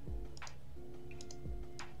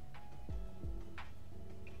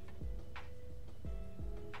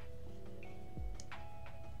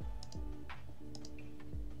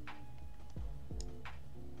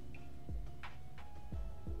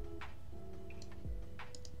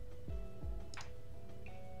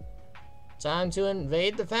 Time to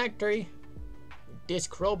invade the factory. This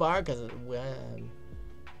crowbar, because we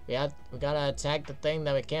gotta attack the thing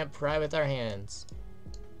that we can't pry with our hands.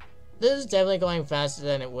 This is definitely going faster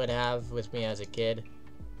than it would have with me as a kid.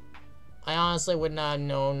 I honestly would not have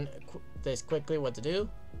known this quickly what to do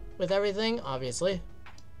with everything, obviously.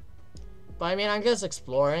 But I mean, I'm just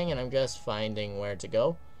exploring and I'm just finding where to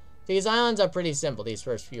go. These islands are pretty simple, these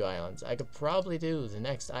first few islands. I could probably do the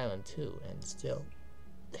next island too and still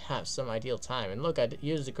have some ideal time. And look, I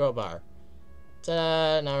used the crowbar.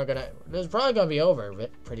 Ta-da! Now this is probably gonna be over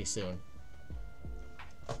pretty soon.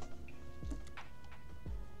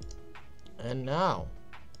 And now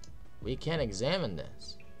we can examine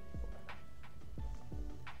this.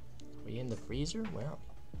 Are we in the freezer? Where are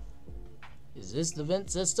we? Is this the vent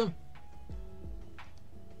system?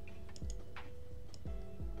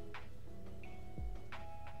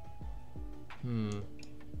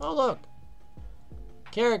 Oh, look.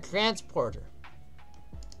 Carrot transporter.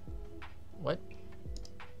 What?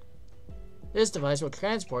 This device will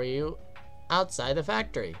transport you outside the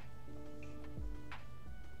factory.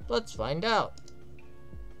 Let's find out.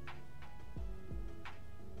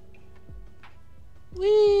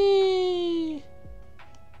 Whee!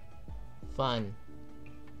 Fun.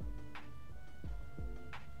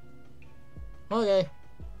 Okay.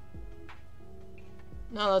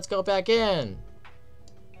 Now let's go back in.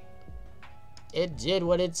 It did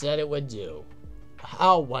what it said it would do.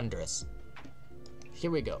 How wondrous.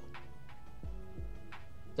 Here we go.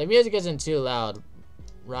 The music isn't too loud,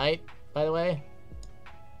 right? By the way.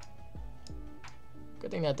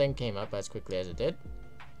 Good thing that thing came up as quickly as it did.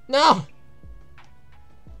 No!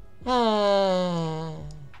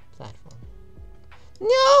 Platform.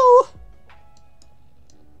 No!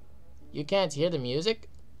 You can't hear the music?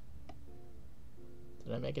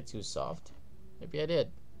 Did I make it too soft? Maybe I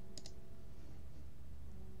did.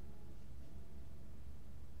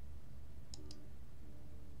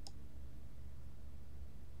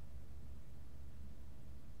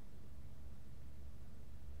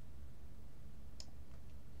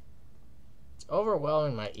 It's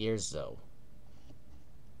overwhelming my ears though.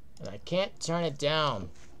 And I can't turn it down.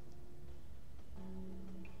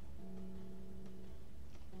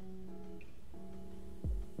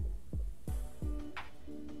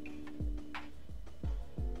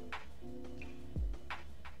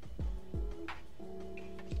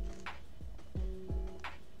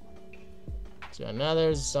 So now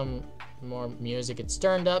there's some more music. It's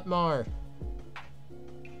turned up more.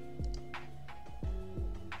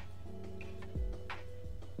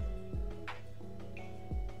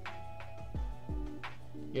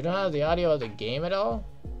 You don't have the audio of the game at all?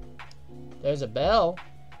 There's a bell.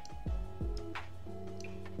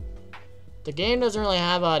 The game doesn't really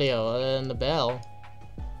have audio other than the bell.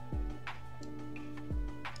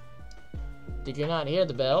 Did you not hear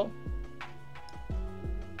the bell?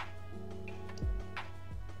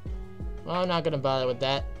 Well, I'm not gonna bother with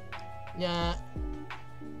that. Yeah.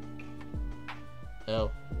 Oh.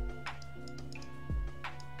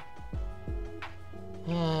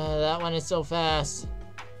 That one is so fast.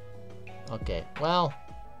 Okay, well,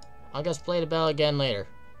 I'll just play the bell again later.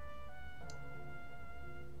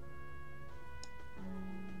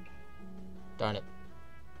 Darn it.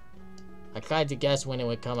 I tried to guess when it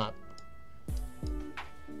would come up.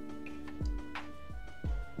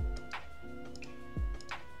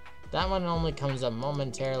 That one only comes up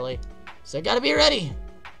momentarily, so I gotta be ready.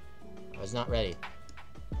 I was not ready.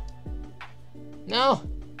 No!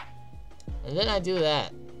 And then I do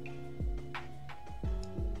that.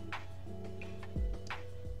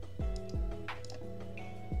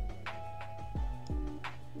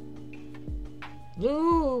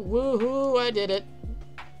 Woo, woohoo, I did it.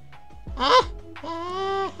 Ah!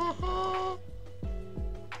 Ah, ha, ha.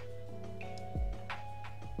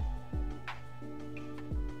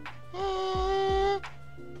 Ah.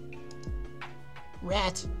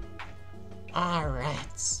 Rat. Ah,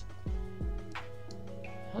 rats.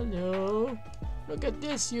 Hello. Look at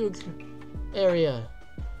this huge area.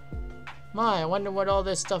 My, I wonder what all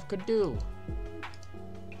this stuff could do.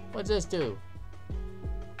 What's this do?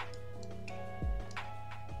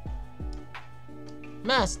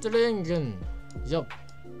 Master engine. Yup.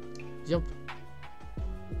 Yup.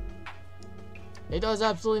 It does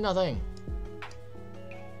absolutely nothing.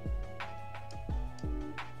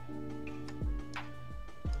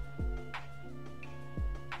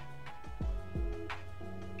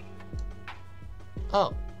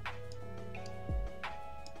 Oh.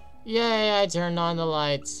 Yay, I turned on the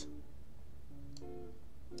lights.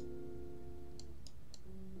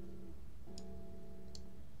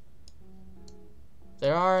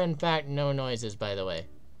 There are, in fact, no noises, by the way.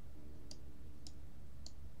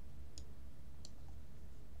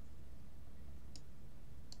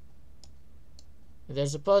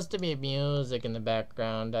 There's supposed to be music in the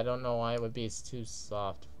background. I don't know why it would be too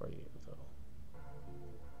soft for you, though.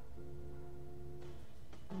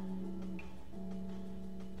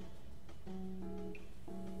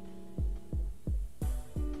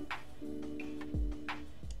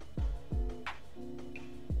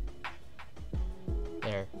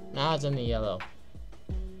 There. Now it's in the yellow.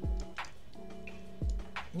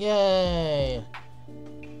 Yay!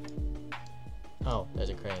 Oh, there's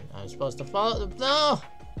a crane. I'm supposed to follow the... No!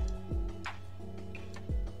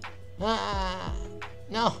 Ah!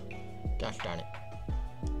 No! Gosh darn it.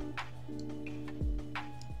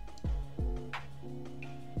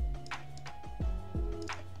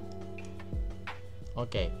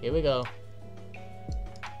 Okay, here we go.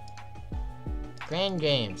 Crane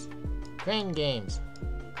games. Crane games.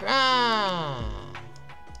 Ah!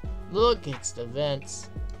 Look, it's the vents.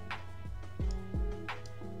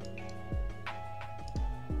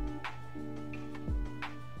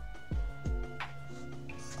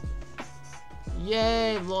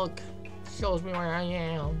 Yay, look. Shows me where I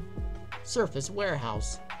am. Surface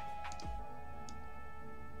warehouse.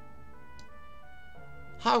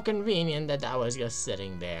 How convenient that I was just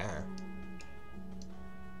sitting there.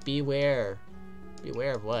 Beware.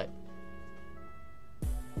 Beware of what?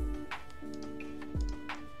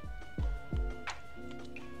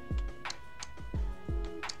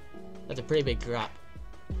 That's a pretty big drop.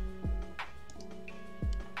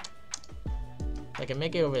 If I can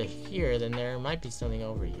make it over here, then there might be something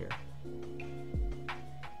over here.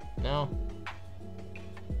 No?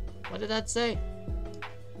 What did that say?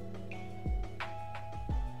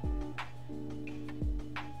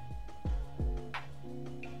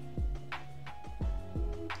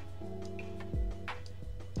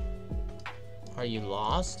 Are you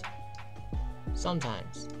lost?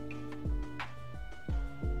 Sometimes.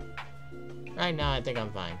 Right now, I think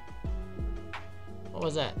I'm fine. What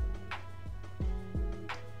was that?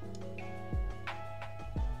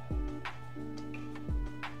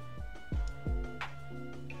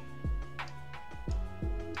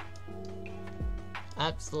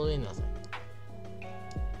 Absolutely nothing.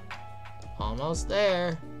 Almost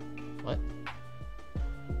there. What?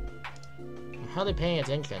 I'm hardly paying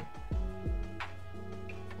attention.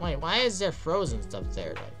 Wait, why is there frozen stuff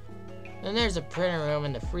there? Like, then there's a printer room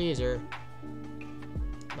and the freezer.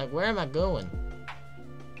 Like, where am I going?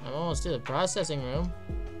 I'm almost to the processing room.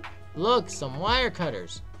 Look, some wire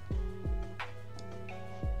cutters.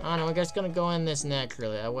 I don't know, we're just gonna go in this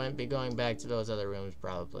naturally. I wouldn't be going back to those other rooms,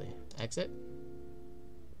 probably. Exit?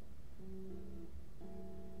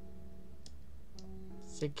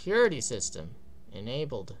 Security system.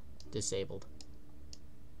 Enabled. Disabled.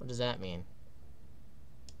 What does that mean?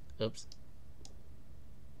 Oops.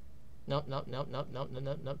 Nope, nope, nope, nope, nope, nope,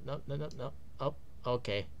 nope, nope, nope, nope, nope, nope. Oh,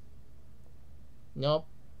 okay. Nope.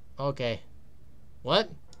 Okay.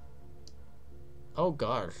 What? Oh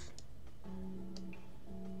gosh.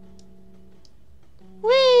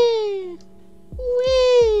 Whee!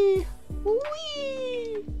 Whee!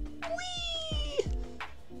 Whee! Whee!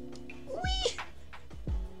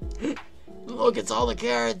 Whee! Look, it's all the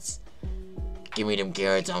carrots. Give me them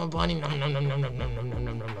carrots, I'm a bunny. Nom nom nom nom nom nom nom nom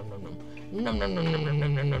nom nom nom nom nom. Nom nom nom nom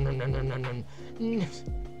nom nom nom nom nom nom nom nom.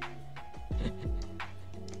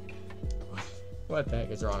 What the heck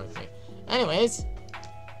is wrong with me? Anyways.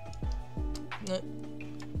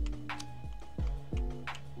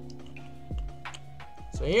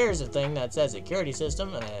 So here's a thing that says security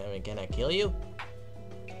system. Can I kill you?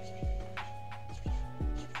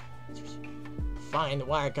 Find the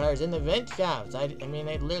wire cutters in the vent shafts. I mean,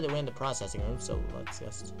 they literally went in the processing room, so let's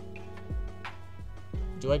just...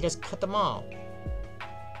 Do I just cut them all?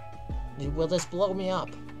 Will this blow me up?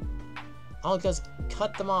 I'll just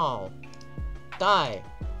cut them all. Die.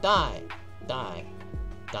 Die. Die.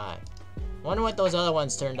 Die. Wonder what those other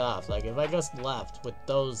ones turned off. Like, if I just left with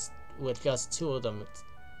those, with just two of them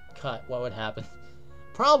cut, what would happen?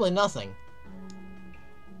 Probably nothing.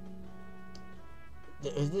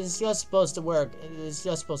 This is just supposed to work. It's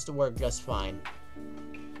just supposed to work just fine.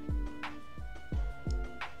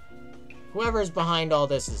 Whoever's behind all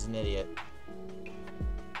this is an idiot.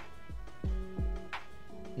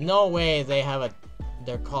 No way they have a...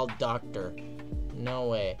 They're called Doctor. No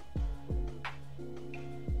way.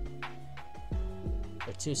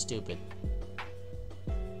 They're too stupid.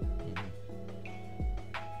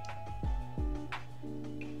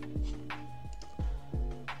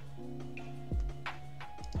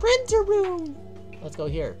 Printer room! Let's go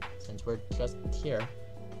here, since we're just here.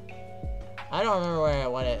 I don't remember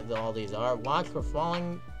where all these are. Watch for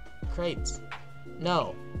falling crates.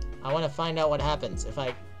 No. I want to find out what happens if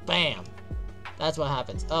I... Bam! That's what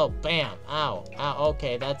happens. Oh, bam! Ow. Ow.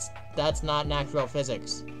 Okay, that's not natural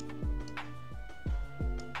physics.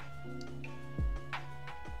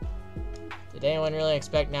 Did anyone really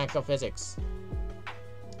expect natural physics?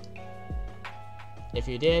 If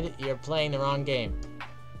you did, you're playing the wrong game.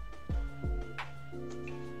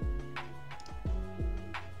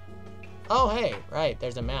 Oh, hey, right,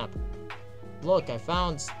 there's a map. Look, I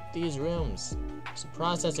found these rooms. It's a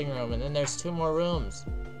processing room, and then there's 2 more rooms.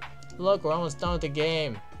 Look, we're almost done with the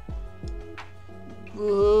game.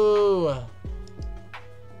 Woohoo!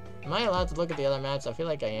 Am I allowed to look at the other maps? I feel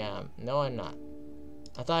like I am. No, I'm not.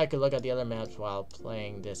 I thought I could look at the other maps while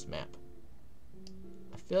playing this map.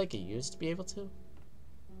 I feel like I used to be able to.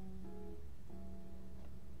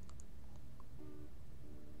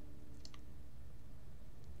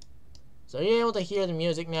 So are you able to hear the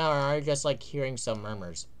music now, or are you just like hearing some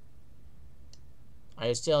murmurs? Are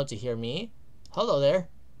you still able to hear me? Hello there.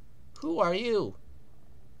 Who are you?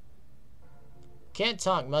 Can't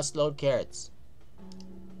talk, must load carrots.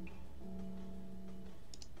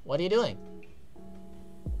 What are you doing?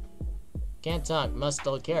 Can't talk, must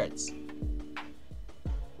load carrots.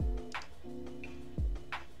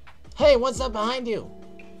 Hey, what's up behind you?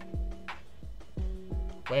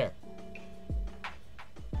 Where?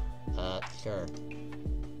 Sure.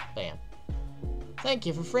 Bam. Thank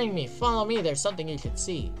you for freeing me. Follow me, there's something you should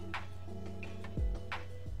see.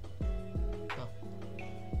 Oh.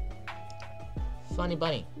 Funny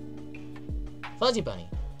bunny. Fuzzy bunny.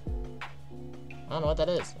 I don't know what that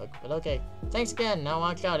is, but okay. Thanks again. Now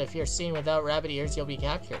watch out. If you're seen without rabbit ears, you'll be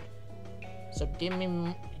captured. So give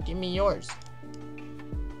me yours.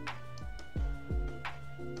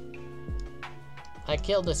 I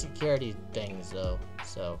killed the security things though,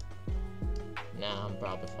 so now I'm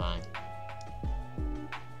probably fine.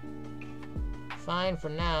 Fine for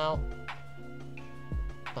now.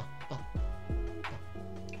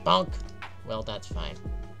 Bonk. Well, that's fine.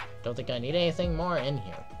 Don't think I need anything more in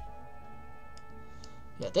here.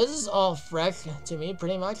 Yeah, this is all fresh to me,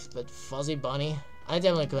 pretty much, but Fuzzy Bunny, I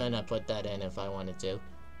definitely couldn't have put that in if I wanted to.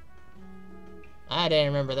 I didn't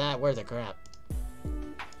remember that worth of crap.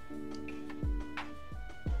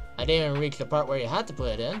 I didn't even reach the part where you had to put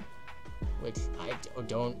it in, which I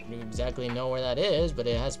don't exactly know where that is, but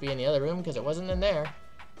it has to be in the other room because it wasn't in there.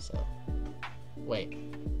 So, wait.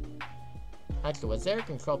 Actually, was there a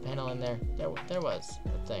control panel in there? There was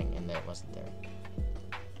a thing in there, wasn't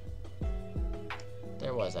there?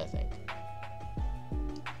 There was, I think.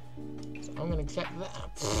 So I'm gonna check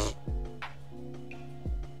that.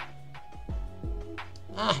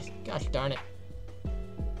 Ah, gosh darn it.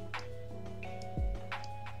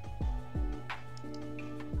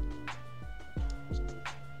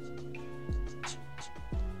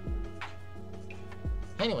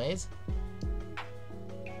 Anyways.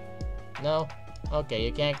 No? Okay,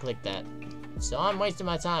 you can't click that. So I'm wasting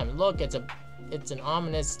my time. Look, it's an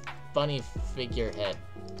ominous bunny figurehead.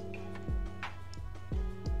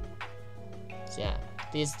 So yeah,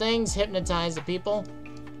 these things hypnotize the people,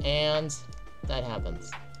 and that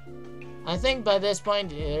happens. I think by this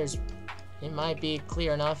point, it might be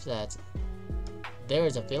clear enough that there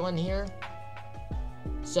is a villain here.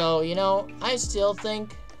 So, you know, I still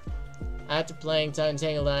think, after playing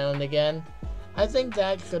Untangled Island again, I think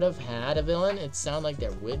that could have had a villain. It sounded like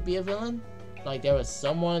there would be a villain. Like there was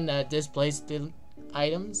someone that displaced the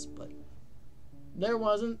items, but there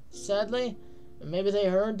wasn't, sadly. And maybe they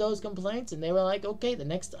heard those complaints and they were like, okay, the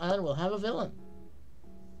next island will have a villain.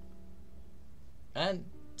 And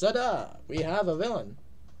ta-da! We have a villain.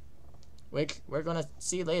 Which we're gonna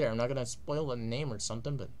see later. I'm not gonna spoil the name or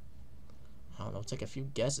something, but I don't know, take a few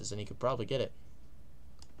guesses and you could probably get it.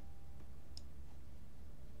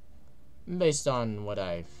 Based on what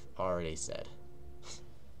I've already said.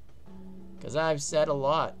 Because I've said a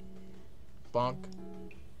lot. Bonk.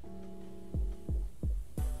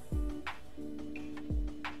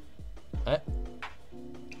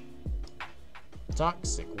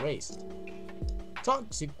 Toxic waste.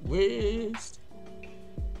 Toxic waste.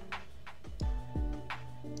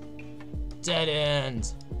 Dead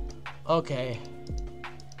end. Okay.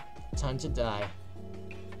 Time to die.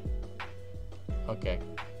 Okay.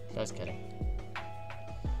 Just kidding.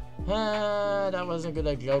 That wasn't a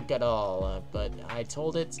good joke at all, but I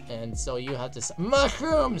told it, and so you have to say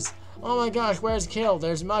mushrooms! Oh my gosh, where's Kill?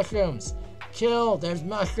 There's mushrooms! Kill! There's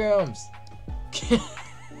mushrooms!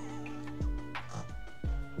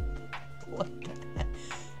 What the heck?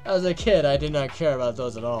 As a kid, I did not care about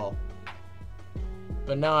those at all.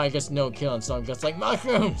 But now I just know Kill, and so I'm just like,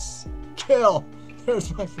 mushrooms! Kill!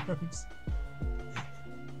 There's mushrooms!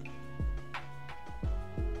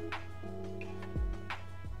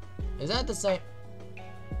 Is that the same?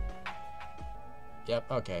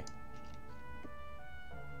 Yep, okay.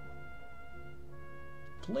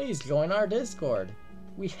 Please join our Discord.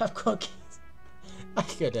 We have cookies. I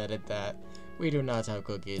could edit that. We do not have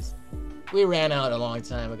cookies. We ran out a long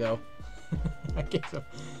time ago. I gave them.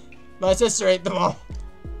 My sister ate them all.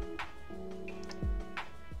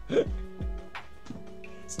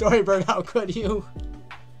 Storybird, how could you?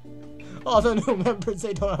 All the new members,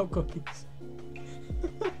 they don't have cookies.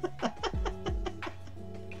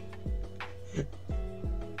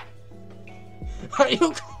 Are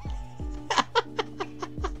you?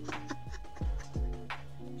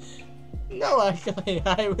 No, actually,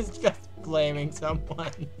 I was just blaming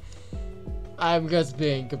someone. I'm just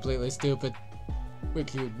being completely stupid.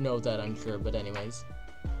 Which you know that, I'm sure, but anyways.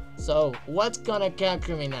 So, what's gonna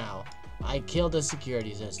capture me now? I killed the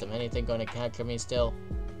security system. Anything gonna capture me still?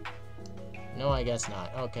 No, I guess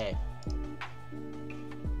not. Okay.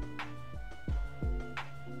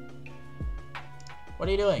 What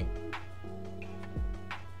are you doing?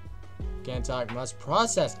 Can't talk. Must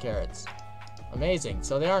process carrots. Amazing.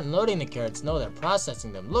 So they aren't loading the carrots. No, they're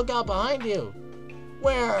processing them. Look out behind you.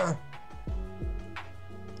 Where?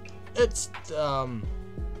 It's, the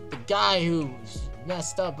guy who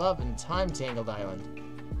messed up in Time Tangled Island.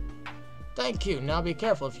 Thank you. Now be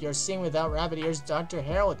careful. If you're seen without rabbit ears, Dr.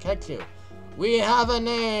 Hare will catch you. We have a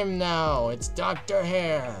name now. It's Dr.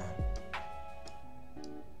 Hare.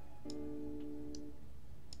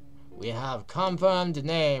 We have confirmed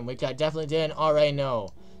name, which I definitely didn't already know.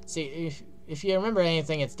 See, if you remember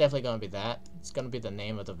anything, it's definitely going to be that. It's going to be the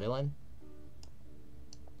name of the villain.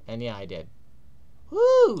 And yeah, I did.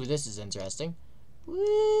 Woo! This is interesting.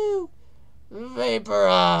 Woo!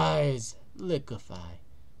 Vaporize! Liquefy.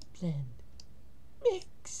 Blend.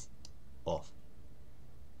 Mix. Off.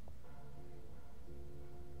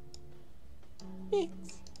 Mix.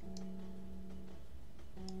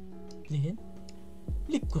 Blend.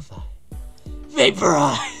 Liquefy.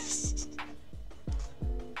 Vaporize!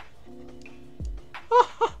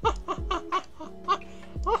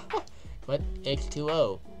 What?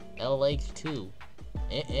 H2O. LH2.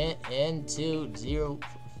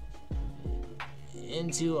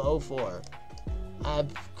 N204. I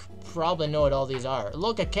probably know what all these are.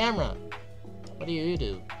 Look, a camera! What do you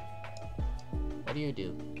do? What do you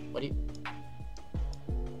do? What do you...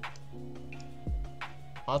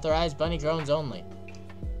 Authorized bunny drones only.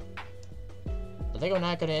 I think we're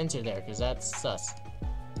not gonna enter there, because that's sus.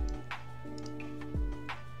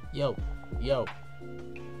 Yo. Yo.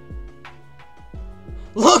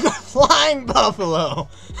 Look, a flying buffalo!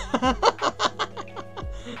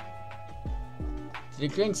 Did you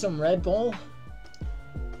drink some Red Bull?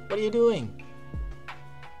 What are you doing?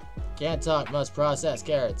 Can't talk, must process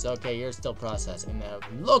carrots. Okay, you're still processing now.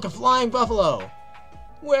 Look, a flying buffalo!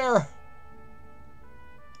 Where?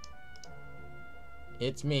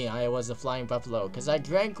 It's me, I was a flying buffalo, because I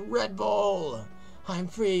drank Red Bull! I'm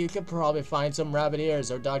free, you could probably find some rabbit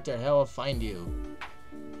ears, or Dr. Hell will find you.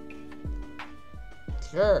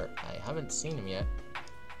 Sure, I haven't seen him yet.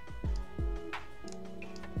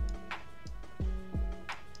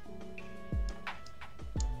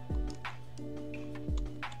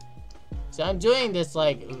 So I'm doing this,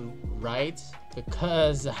 like, right,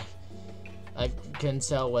 because I can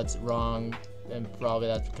tell what's wrong. And probably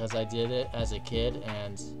that's because I did it as a kid,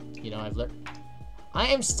 and, you know, I've learned. I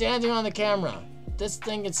am standing on the camera. This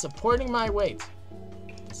thing is supporting my weight.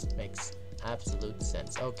 This makes absolute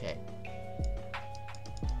sense. Okay.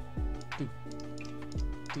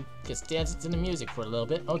 Just dance to the music for a little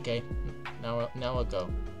bit. Okay. Now we'll go.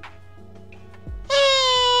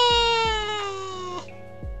 Ah!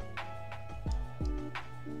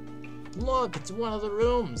 Look, it's one of the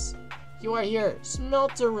rooms. You are here.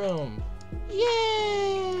 Smelter room.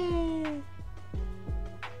 Yay!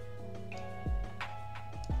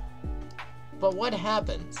 But what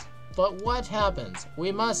happens? But what happens?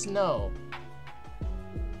 We must know.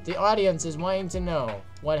 The audience is wanting to know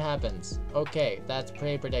what happens. Okay, that's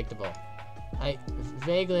pretty predictable. I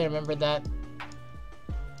vaguely remember that.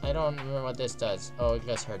 I don't remember what this does. Oh, it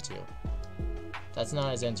just hurts you. That's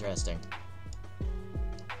not as interesting.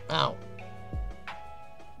 Ow.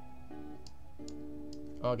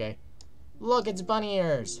 Okay. Look, it's bunny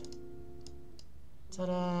ears.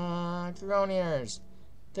 Ta-da! Drone ears.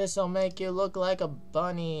 This'll make you look like a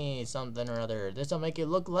bunny something or other. This'll make you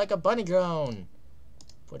look like a bunny drone.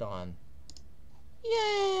 Put on.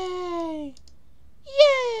 Yay!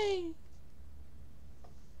 Yay!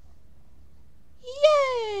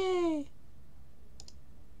 Yay!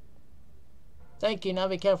 Thank you. Now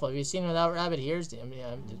be careful. Have you seen without rabbit ears?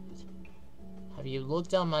 Have you looked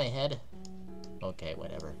down my head? Okay,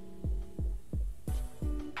 whatever.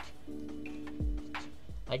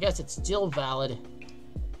 I guess it's still valid.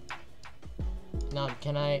 Now,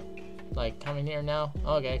 can I, like, come in here now?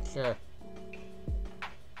 Okay, sure.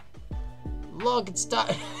 Look, it's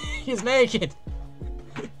he's naked!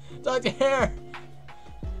 Dr. Hare!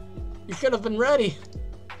 You should have been ready!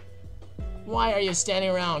 Why are you standing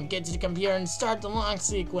around? Get to the computer and start the launch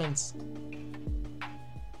sequence!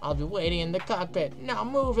 I'll be waiting in the cockpit. Now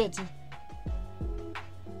move it!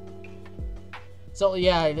 So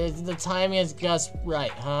yeah, the timing is just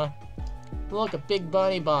right, huh? Look, a big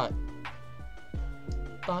bunny bot.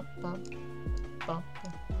 Bop, bop, bop.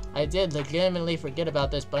 I did legitimately forget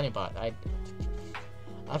about this bunny bot.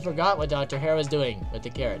 I forgot what Dr. Hare was doing with the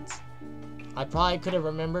carrots. I probably could have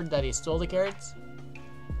remembered that he stole the carrots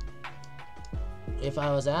if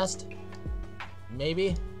I was asked.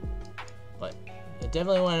 maybe. But I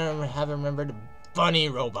definitely want to have remembered the bunny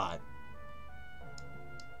robot.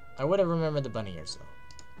 I would have remembered the bunny ears though.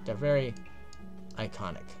 They're very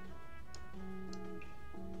iconic.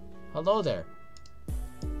 Hello there.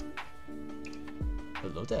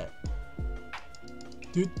 Hello there.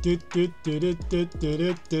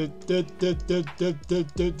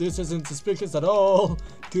 This isn't suspicious at all.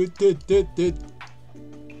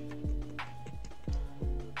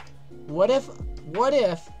 What if,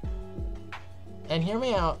 and hear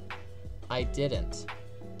me out, I didn't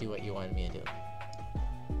do what you wanted me to do.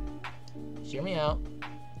 Hear me out.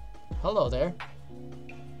 Hello there.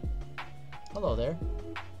 Hello there.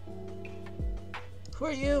 Who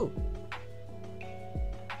are you?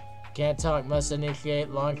 Can't talk, must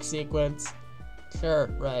initiate launch sequence. Sure,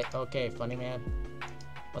 right, okay, funny man.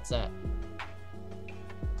 What's that?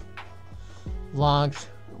 Launch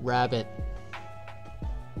rabbit.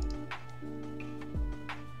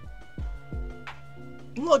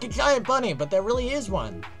 Look, a giant bunny, but there really is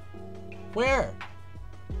one. Where?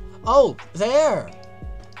 Oh, there!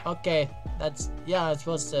 Okay, that's, yeah, it's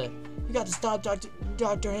supposed to, we got to stop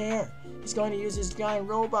Dr. Hare. He's going to use his giant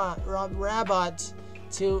rabbit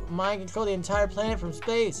to mind control the entire planet from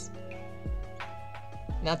space.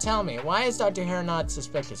 Now tell me, why is Dr. Hare not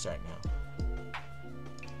suspicious right now?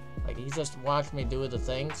 Like, he just watched me do the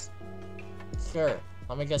things? Sure,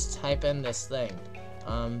 let me just type in this thing.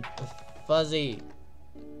 Fuzzy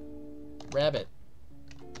rabbit.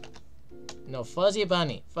 No, fuzzy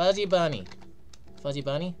bunny. Fuzzy bunny. Fuzzy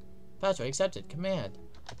bunny? Password accepted. Command.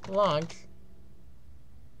 Launch.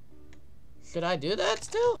 Should I do that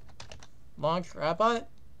still? Launch robot?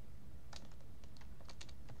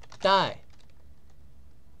 Die.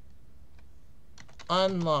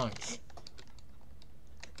 Unlaunch.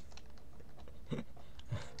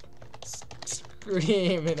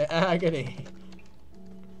 Scream in agony.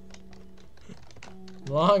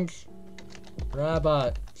 Launch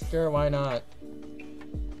robot. Sure, why not?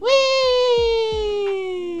 Whee!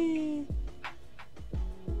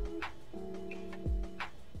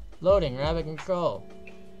 Loading rabbit control.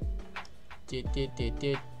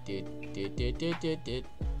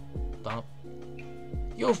 Bump.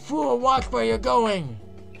 You fool, watch where you're going!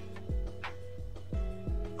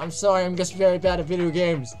 I'm sorry, I'm just very bad at video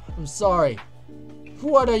games. I'm sorry.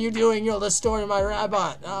 What are you doing? You're destroying my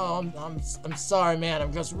robot. Oh, I'm sorry, man.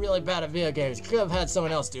 I'm just really bad at video games. Could have had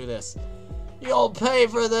someone else do this. You'll pay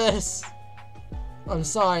for this. I'm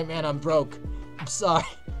sorry, man. I'm broke. I'm sorry.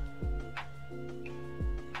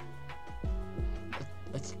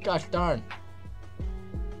 Gosh darn.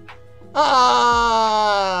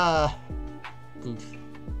 Ah! Oof.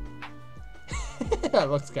 That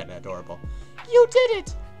looks kind of adorable. You did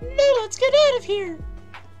it! Now let's get out of here!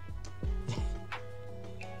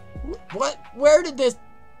 What? Where did this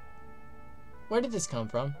come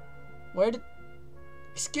from?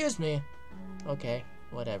 Excuse me. Okay,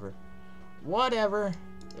 whatever. Whatever.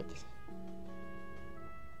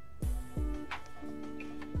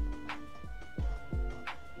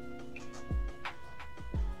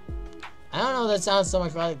 I don't know if that sounds so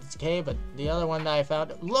much like Decay, but the other one that I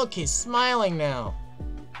found... Look, he's smiling now!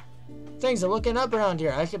 Things are looking up around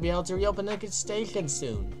here. I should be able to reopen the station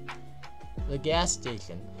soon. The gas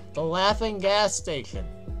station. The laughing gas station.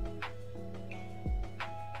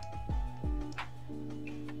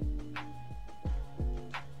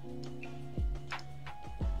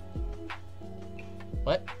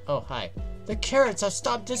 What? Oh, hi. The carrots have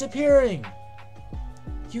stopped disappearing!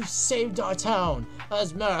 You saved our town!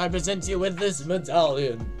 Asma, I present you with this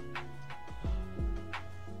medallion.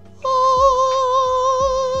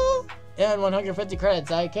 Oh! And 150 credits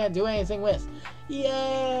I can't do anything with.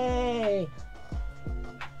 Yay!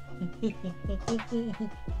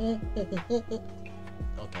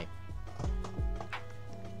 Okay.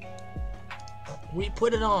 We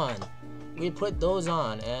put it on. We put those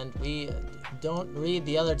on, and we don't read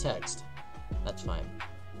the other text. That's fine.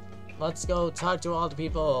 Let's go talk to all the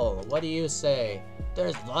people. What do you say?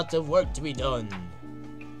 There's lots of work to be done.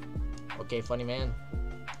 Okay, funny man.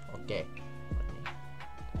 Okay.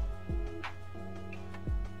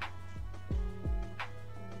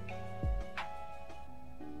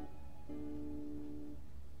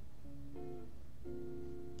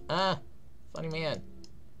 Ah, funny man.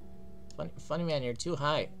 Funny man, you're too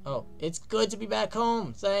high. Oh, it's good to be back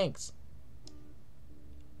home. Thanks.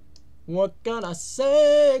 What can I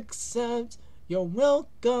say except you're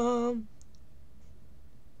welcome?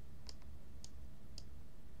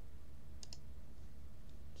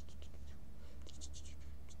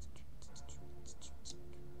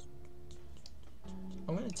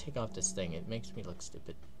 I'm gonna take off this thing. It makes me look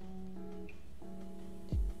stupid.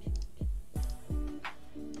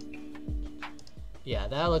 Yeah,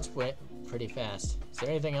 that looks pretty fast. Is there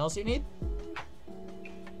anything else you need?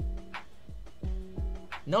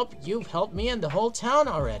 Nope, you've helped me and the whole town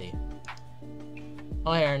already.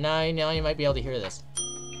 Oh, here, now you might be able to hear this.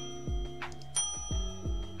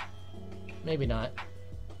 Maybe not.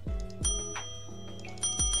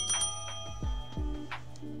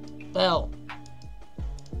 Bell.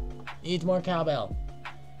 Needs more cowbell.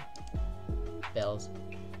 Bells.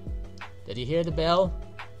 Did you hear the bell?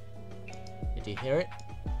 Did you hear it?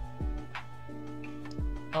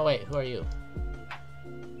 Oh wait, who are you?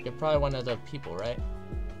 You're probably one of the people, right?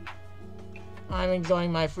 I'm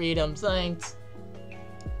enjoying my freedom, thanks.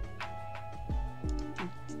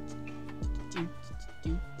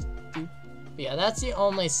 But yeah, that's the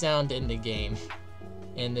only sound in the game.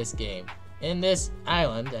 In this game. In this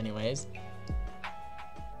island, anyways.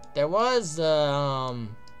 There was,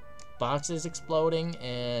 boxes exploding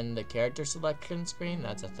in the character selection screen.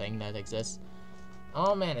 That's a thing that exists.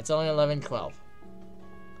 Oh man, it's only 11:12.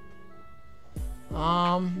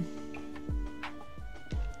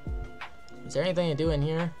 Is there anything to do in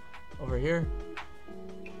here? Over here?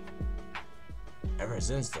 Ever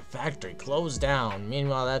since the factory closed down.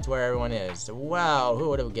 Meanwhile, that's where everyone is. Wow, who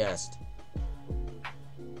would have guessed?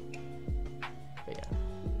 But yeah.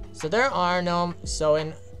 So there are no... So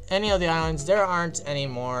in any of the islands, there aren't any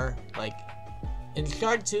more. Like, in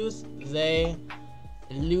Sharktooth, they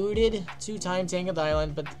alluded to Time Tangled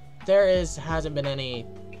Island, but there hasn't been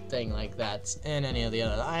anything like that in any of the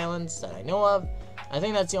other islands that I know of. I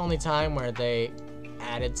think that's the only time where they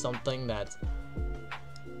added something that,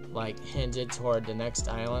 like, hinted toward the next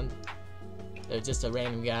island. There's just a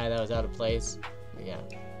random guy that was out of place. But yeah.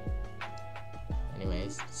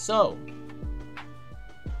 Anyways, so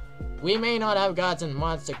we may not have gotten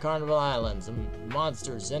Monster Carnival Islands,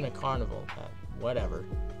 monsters in a carnival, whatever.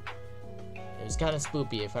 It was kind of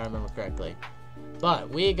spoopy if I remember correctly. But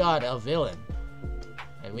we got a villain.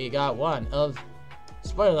 And we got one of,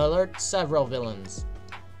 spoiler alert, several villains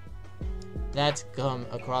that come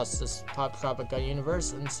across this Poptropica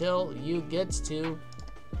universe until you get to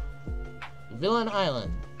Villain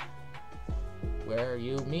Island, where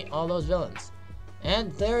you meet all those villains.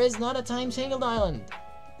 And there is not a Time Tangled Island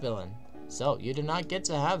villain, so you do not get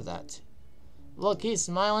to have that. Look, he's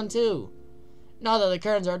smiling too. Now that the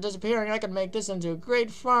curtains are disappearing, I can make this into a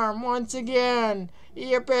great farm once again.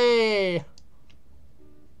 Yippee!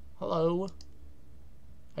 Hello.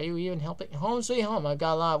 Are you even helping? Home sweet home. I've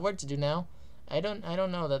got a lot of work to do now. I don't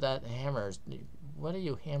know that hammers. What are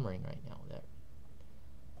you hammering right now there?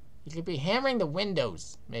 You could be hammering the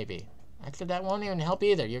windows, maybe. Actually, that won't even help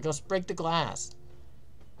either. You're gonna break the glass.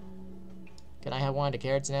 Can I have one of the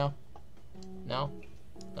carrots now? No?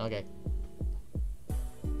 Okay.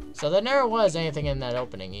 So there never was anything in that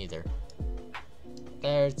opening either.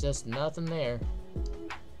 There's just nothing there.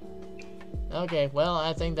 Okay, well,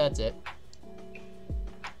 I think that's it.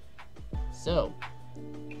 So,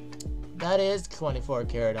 that is 24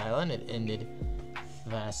 Carat Island. It ended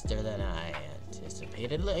faster than I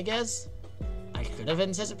anticipated, I guess. I could have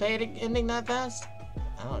anticipated ending that fast.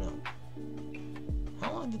 I don't know.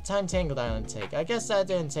 How long did Time Tangled Island take? I guess that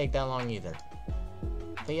didn't take that long either.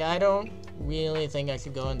 But yeah, I don't really think I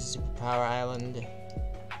should go into Superpower Island.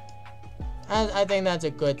 I think that's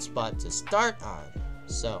a good spot to start on.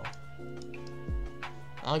 So,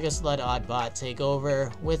 I'll just let Oddbot take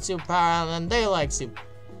over with Superpower Island. They like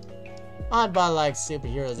Oddbot likes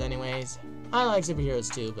superheroes anyways. I like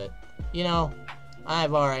superheroes too, but, you know,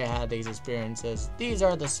 I've already had these experiences. These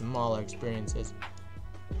are the smaller experiences.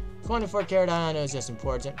 24 Carat Island was just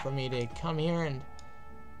important for me to come here, and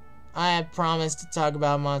I had promised to talk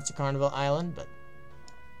about Monster Carnival Island, but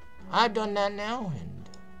I've done that now, and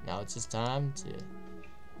now it's just time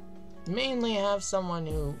to mainly have someone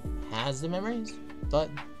who has the memories, but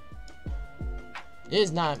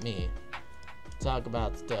is not me, talk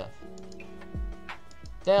about stuff.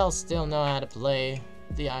 They'll still know how to play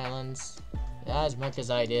the islands as much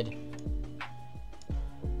as I did.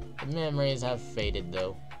 The memories have faded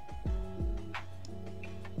though.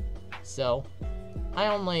 So, I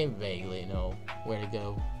only vaguely know where to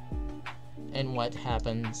go and what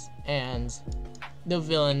happens and the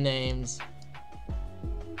villain names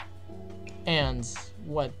and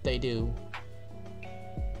what they do.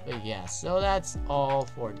 But yeah, so that's all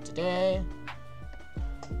for today.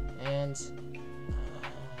 And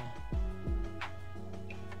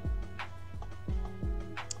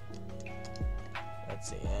let's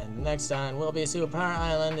see, and next time will be Superpower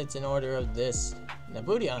Island. It's in order of this.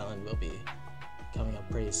 Nabuti Island will be coming up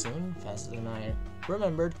pretty soon, faster than I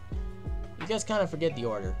remembered. You guys kind of forget the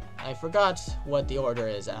order. I forgot what the order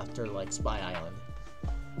is after, like, Spy Island.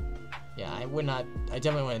 Yeah, I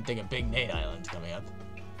definitely wouldn't think of Big Nate Island coming up.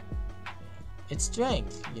 It's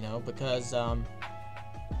strange, you know, because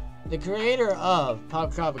the creator of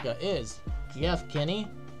Poptropica is Jeff Kinney,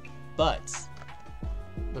 but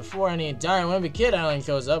before any Dire Wimpy Kid Island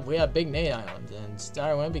shows up, we have Big Nate Island, and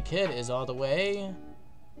Dire Wimpy Kid is all the way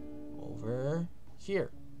over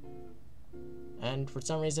here. And for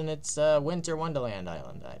some reason, it's Winter Wonderland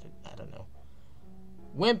Island. I don't know.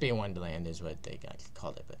 Wimpy Wonderland is what they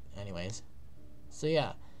called it, but anyways. So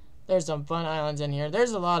yeah, there's some fun islands in here.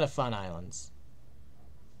 There's a lot of fun islands.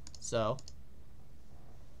 So,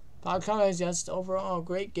 Poptropica is just overall a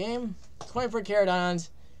great game. 24 Karat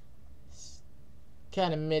Islands,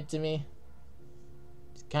 kind of mid to me.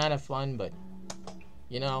 It's kind of fun, but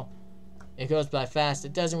you know, it goes by fast.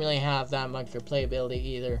 It doesn't really have that much replayability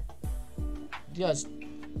either.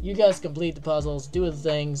 You guys complete the puzzles, do the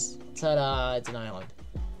things, ta-da, it's an island.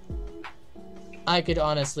 I could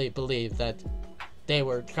honestly believe that they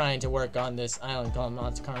were trying to work on this island called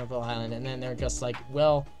Monster Carnival Island, and then they're just like,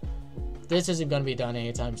 well, this isn't going to be done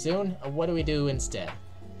anytime soon. What do we do instead?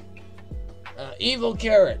 Evil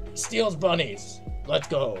Carrot steals bunnies. Let's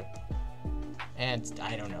go. And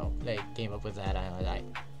I don't know. They came up with that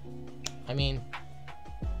island. I mean,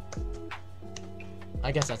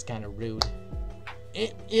 I guess that's kind of rude.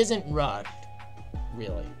 It isn't rushed,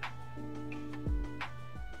 really.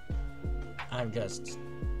 I'm just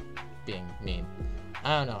being mean.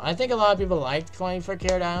 I don't know. I think a lot of people liked 24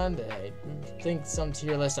 Karat Island. I think some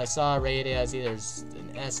tier list I saw rated as either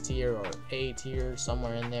an S tier or A tier,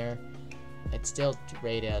 somewhere in there. I'd still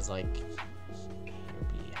rate it as like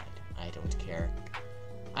I don't care.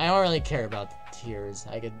 I don't really care about the tiers.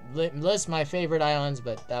 I could list my favorite islands,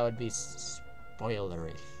 but that would be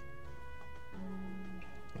spoilerish.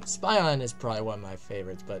 Spy Island is probably one of my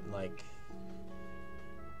favorites, but like,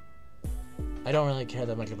 I don't really care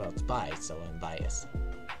that much about Spy, so I'm biased.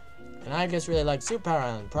 And I just really like Superpower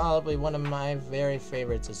Island. Probably one of my very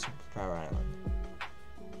favorites is Superpower Island.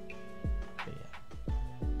 But yeah.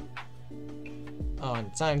 Oh,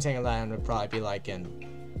 and Time Tangled Island would probably be like in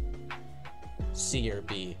C or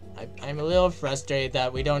B. I'm a little frustrated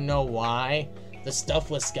that we don't know why the stuff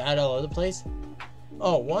was scattered all over the place.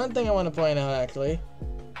 Oh, one thing I want to point out actually.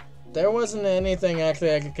 There wasn't anything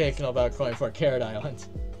actually educational about 24 Karat Island.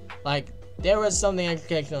 Like, there was something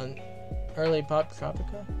educational in early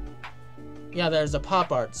Poptropica. Yeah, there's a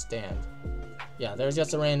pop art stand. Yeah, there's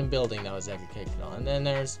just a random building that was educational. And then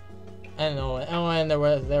there's, I don't know, oh, and there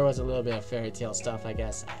was a little bit of fairy tale stuff, I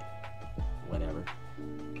guess. Whatever.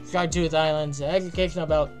 Sharktooth Island, education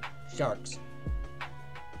about sharks.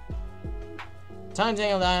 Time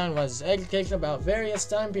Tangled Island was education about various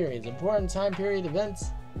time periods, important time period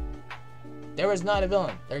events. There was not a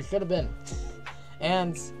villain. There should have been.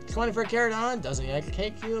 And 24 Karat Island doesn't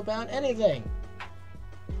educate you about anything.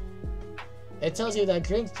 It tells you that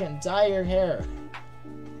drinks can dye your hair.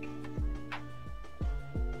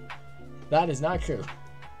 That is not true.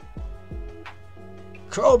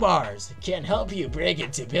 Crowbars can help you break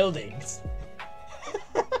into buildings.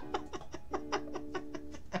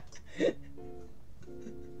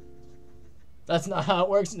 That's not how it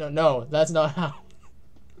works. No, that's not how.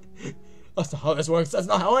 That's not how this works. That's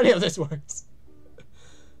not how any of this works.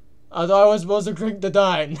 I thought I was supposed to drink to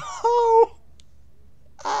die. No!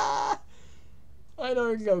 Ah! I know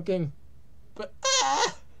you're joking. But,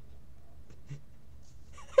 ah!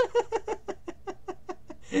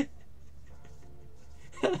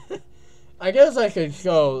 I guess I could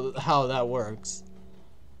show how that works.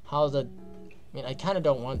 I mean, I kind of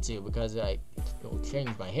don't want to because it will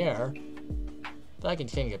change my hair. But I can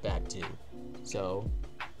change it back too. So,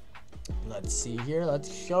 let's see here.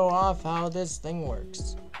 Let's show off how this thing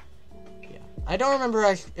works. Yeah. I don't remember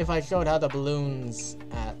if I showed how the balloons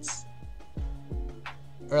at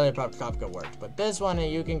earlier Poptropica worked. But this one,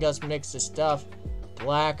 you can just mix the stuff.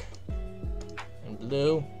 Black and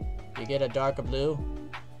blue. You get a darker blue.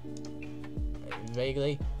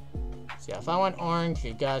 Vaguely. So yeah, if I want orange,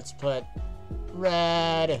 you got to put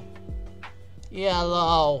red,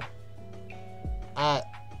 yellow.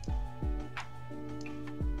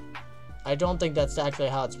 I don't think that's actually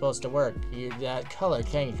how it's supposed to work. That color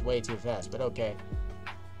changed way too fast, but okay.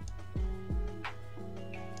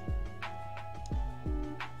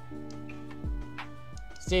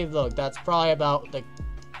 See, look, that's probably about the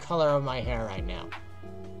color of my hair right now.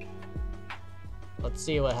 Let's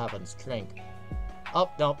see what happens. Shrink. Oh,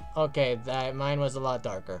 nope. Okay, mine was a lot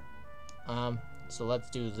darker. So let's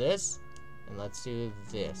do this, and let's do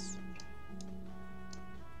this.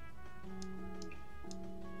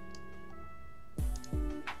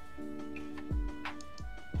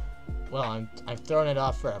 Well, I've thrown it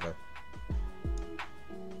off forever.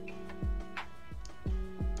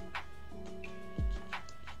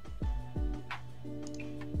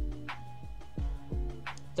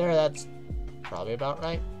 there, that's probably about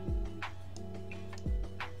right.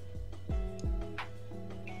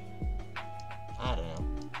 I don't know.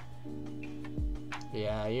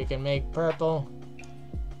 Yeah, you can make purple.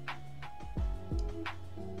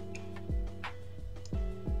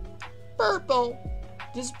 Purple!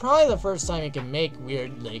 This is probably the first time you can make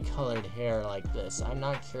weirdly colored hair like this. I'm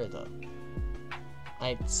not sure though.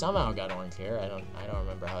 I somehow got orange hair. I don't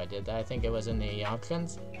remember how I did that. I think it was in the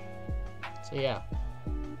options. So yeah.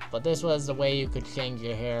 But this was the way you could change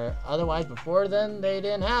your hair. Otherwise, before then, they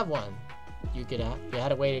didn't have one. You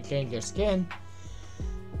had a way to change your skin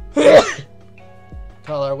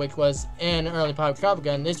color, which was in early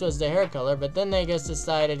Poptropica, and this was the hair color. But then they just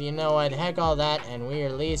decided, you know what, heck all that, and they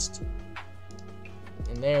released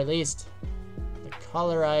the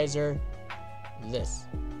colorizer. This.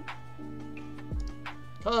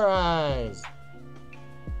 Colorize.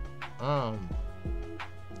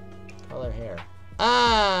 Color hair.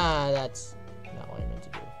 Ah, that's not what I meant to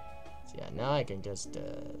do. So yeah, now I can just do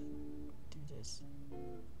this.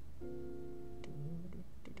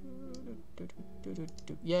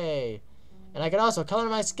 Yay! And I can also color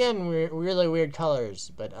my skin really weird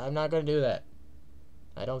colors, but I'm not gonna do that.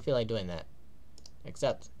 I don't feel like doing that.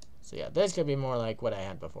 Except, so yeah, this could be more like what I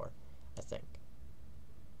had before, I think.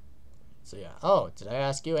 So yeah. Oh, did I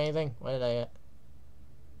ask you anything? What did I?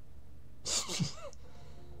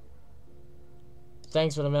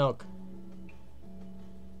 Thanks for the milk.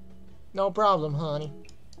 No problem, honey.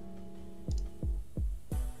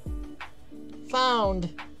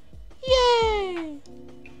 Found. Yay!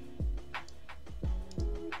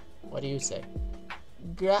 What do you say?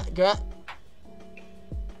 Grazie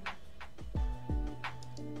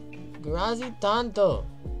tanto.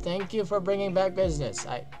 Thank you for bringing back business.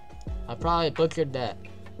 I probably butchered that,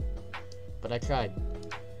 but I tried.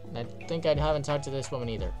 And I think I haven't talked to this woman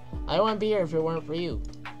either. I wouldn't be here if it weren't for you.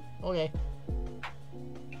 Okay.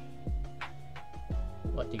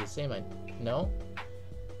 What, did you say my... No?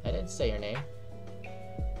 I didn't say your name.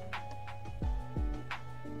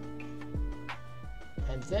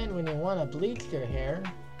 And then when you want to bleach your hair,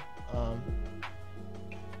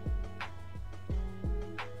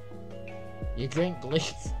 you drink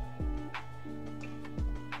bleach.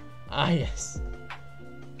 Ah, yes.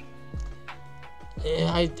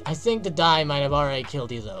 I think the dye might have already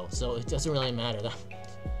killed you though, so it doesn't really matter that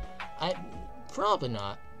much. Probably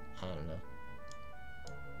not. I don't know.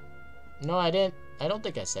 No, I didn't. I don't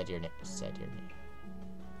think I said your name.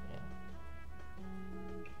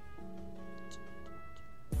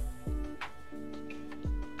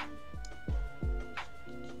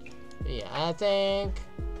 Yeah, I think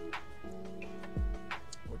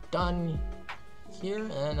we're done here,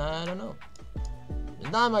 and I don't know.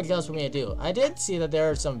 There's not much else for me to do. I did see that there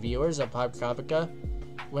are some viewers of Poptropica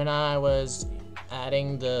when I was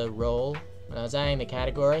adding the role, when I was adding the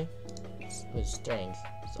category. It was strange.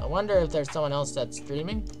 So I wonder if there's someone else that's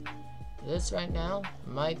streaming this right now.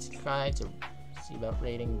 Might try to see about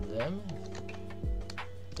rating them.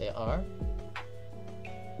 They are.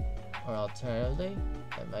 Or alternatively,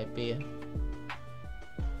 that might be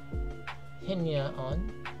Hinya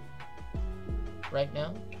on right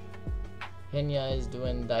now. Hinya is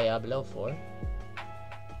doing Diablo 4.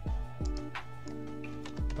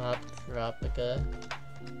 Poptropica.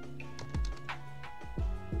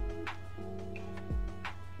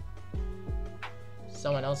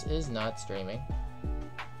 Someone else is not streaming.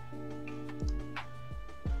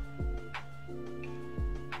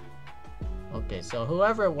 Okay, so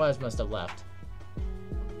whoever it was must have left.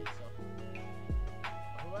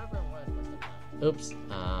 Oops.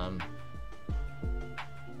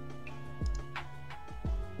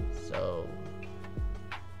 So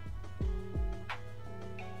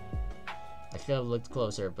I should have looked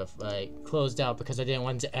closer, but I closed out because I didn't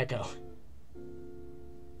want it to echo.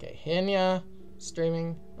 Okay, Hinya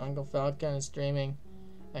streaming. Uncle Falcon is streaming.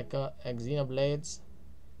 Echo Xenoblades.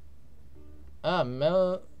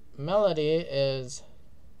 Melody is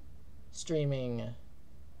streaming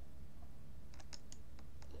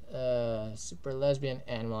Super Lesbian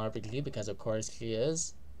Animal RPG because of course she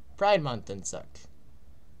is. Pride Month and such.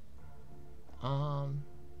 Let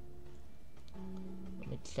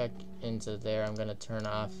me check into there. I'm gonna turn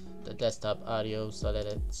off the desktop audio so that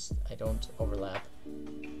I don't overlap.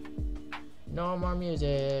 No more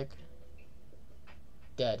music.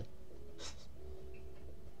 Dead.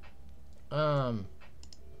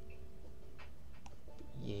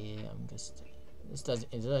 Yeah, I'm just. This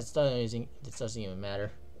doesn't even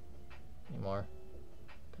matter anymore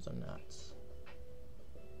because I'm not.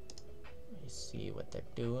 Let me see what they're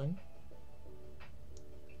doing.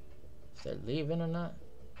 If they're leaving or not.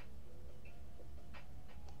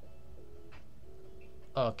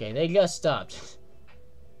 Okay, they just stopped.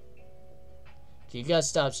 She just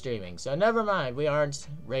stopped streaming, so never mind. We aren't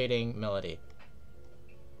raiding Melody.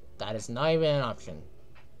 That is not even an option.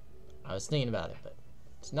 I was thinking about it, but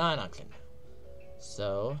it's not an option.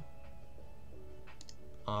 So,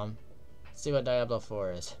 let's see what Diablo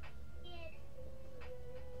 4 is.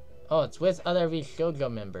 Oh, it's with other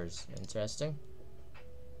Vishogo members. Interesting.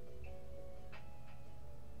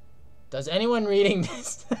 Does anyone reading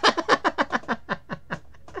this?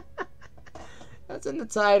 That's in the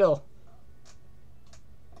title.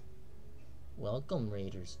 Welcome,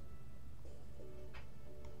 raiders.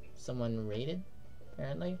 Someone raided,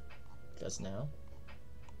 apparently, just now.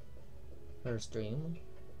 Her stream.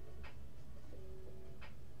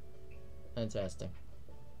 Interesting.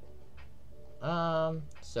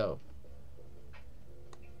 So.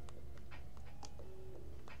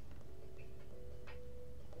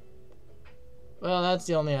 Well, that's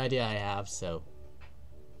the only idea I have, so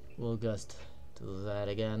we'll just do that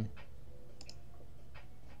again.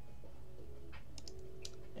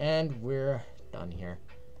 And we're done here,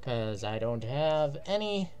 because I don't have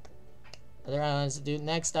any other islands to do.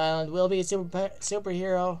 Next island will be Superpower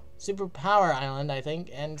Island, I think,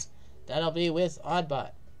 and that'll be with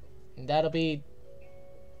Oddbot. And that'll be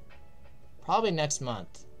probably next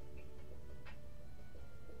month.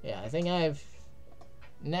 Yeah, I think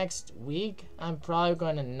next week, I'm probably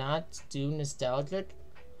going to not do Nostalgic,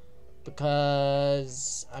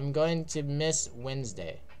 because I'm going to miss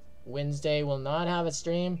Wednesday. Wednesday will not have a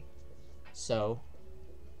stream, so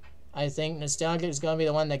I think Nostalgic is going to be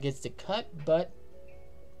the one that gets the cut. But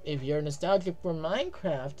if you're nostalgic for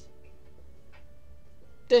Minecraft,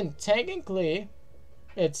 then technically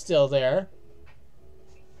it's still there.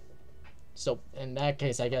 So in that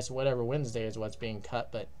case, I guess whatever Wednesday is what's being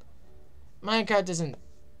cut. But Minecraft isn't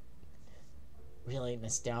really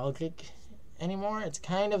nostalgic anymore. It's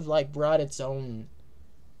kind of like brought its own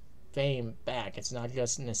fame back. It's not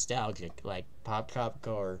just nostalgic like Poptropica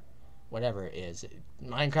or whatever it is.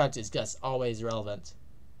 Minecraft is just always relevant.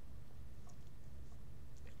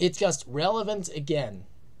 It's just relevant again,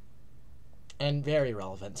 and very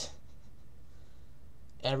relevant.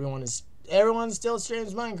 Everyone still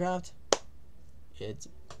streams Minecraft. It's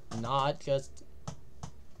not just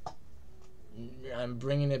I'm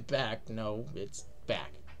bringing it back. No, it's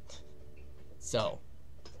back. So,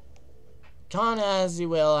 con as you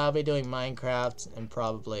will, I'll be doing Minecraft and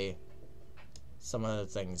probably some other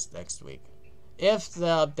things next week. If the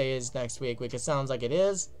update is next week, which it sounds like it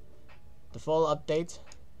is, the full update.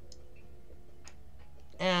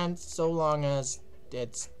 And so long as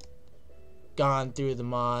it's gone through the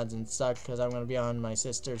mods and such, because I'm going to be on my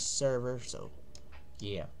sister's server, so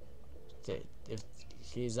yeah. If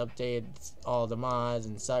she's updated all the mods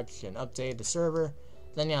and such and updated the server,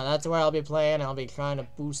 then yeah, that's where I'll be playing. I'll be trying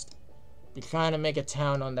to make a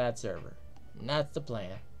town on that server. And that's the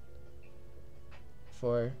plan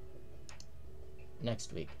for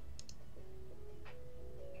next week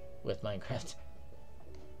with Minecraft.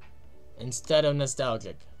 Instead of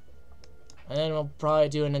nostalgic. And then we'll probably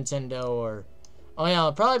do a Nintendo or... Oh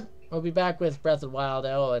yeah, we'll be back with Breath of the Wild,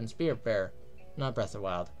 and Spirit Fair. Not Breath of the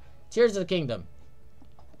Wild. Tears of the Kingdom.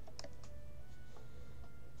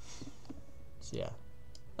 So yeah.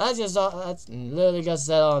 That's literally just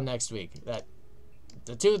said all next week. That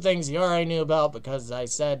the two things you already knew about, because I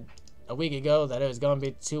said a week ago that it was going to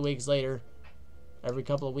be 2 weeks later. Every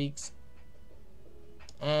couple of weeks.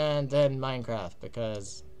 And then Minecraft,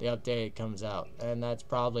 because the update comes out. And that's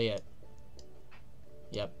probably it.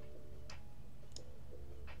 Yep.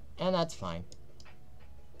 And that's fine.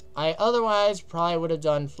 I otherwise probably would have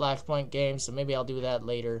done Flashpoint games, so maybe I'll do that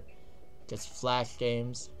later. Just Flash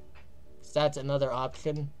games. So that's another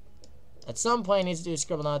option. At some point I need to do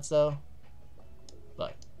Scribblenauts though.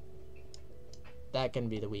 But that can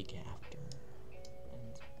be the week after.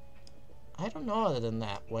 And I don't know other than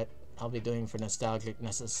that what I'll be doing for nostalgic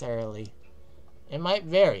necessarily. It might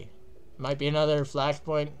vary. It might be another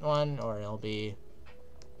Flashpoint one, or it'll be,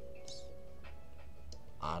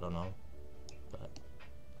 I don't know. But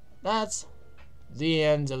that's the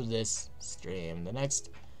end of this stream. The next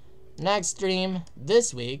stream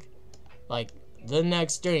this week, like the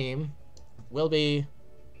next stream, will be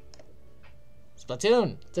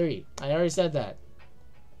Splatoon 3. I already said that.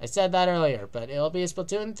 I said that earlier, but it'll be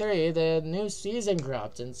Splatoon 3. The new season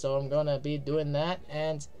dropped, and so I'm gonna be doing that,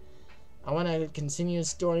 and I want to continue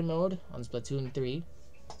story mode on Splatoon 3.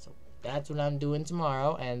 So that's what I'm doing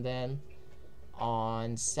tomorrow, and then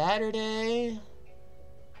on Saturday,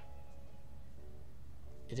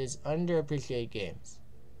 it is Underappreciated Games.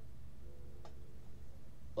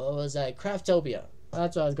 What was that? Craftopia.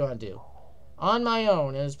 That's what I was going to do. on my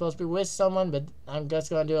own. It was supposed to be with someone, but I'm just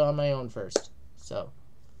going to do it on my own first. So,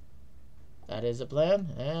 that is the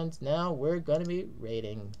plan. And now we're going to be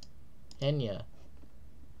raiding Kenya,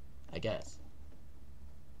 I guess.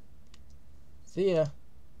 See ya.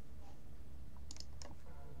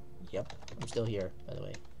 Yep, I'm still here, by the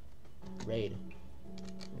way. Raid.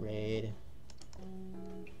 Raid.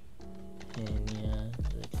 Kenya.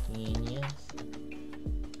 The Kenyans.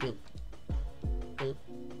 Boop. Boop.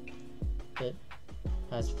 Boop.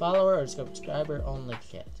 Has follower or subscriber only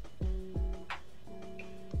kit.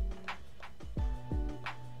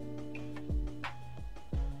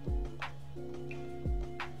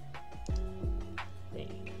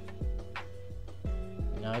 Raid.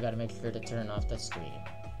 Now I gotta make sure to turn off the stream.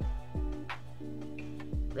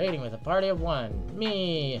 Raiding with a party of 1.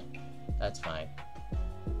 Me! That's fine.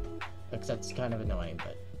 Except it's kind of annoying,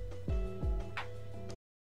 but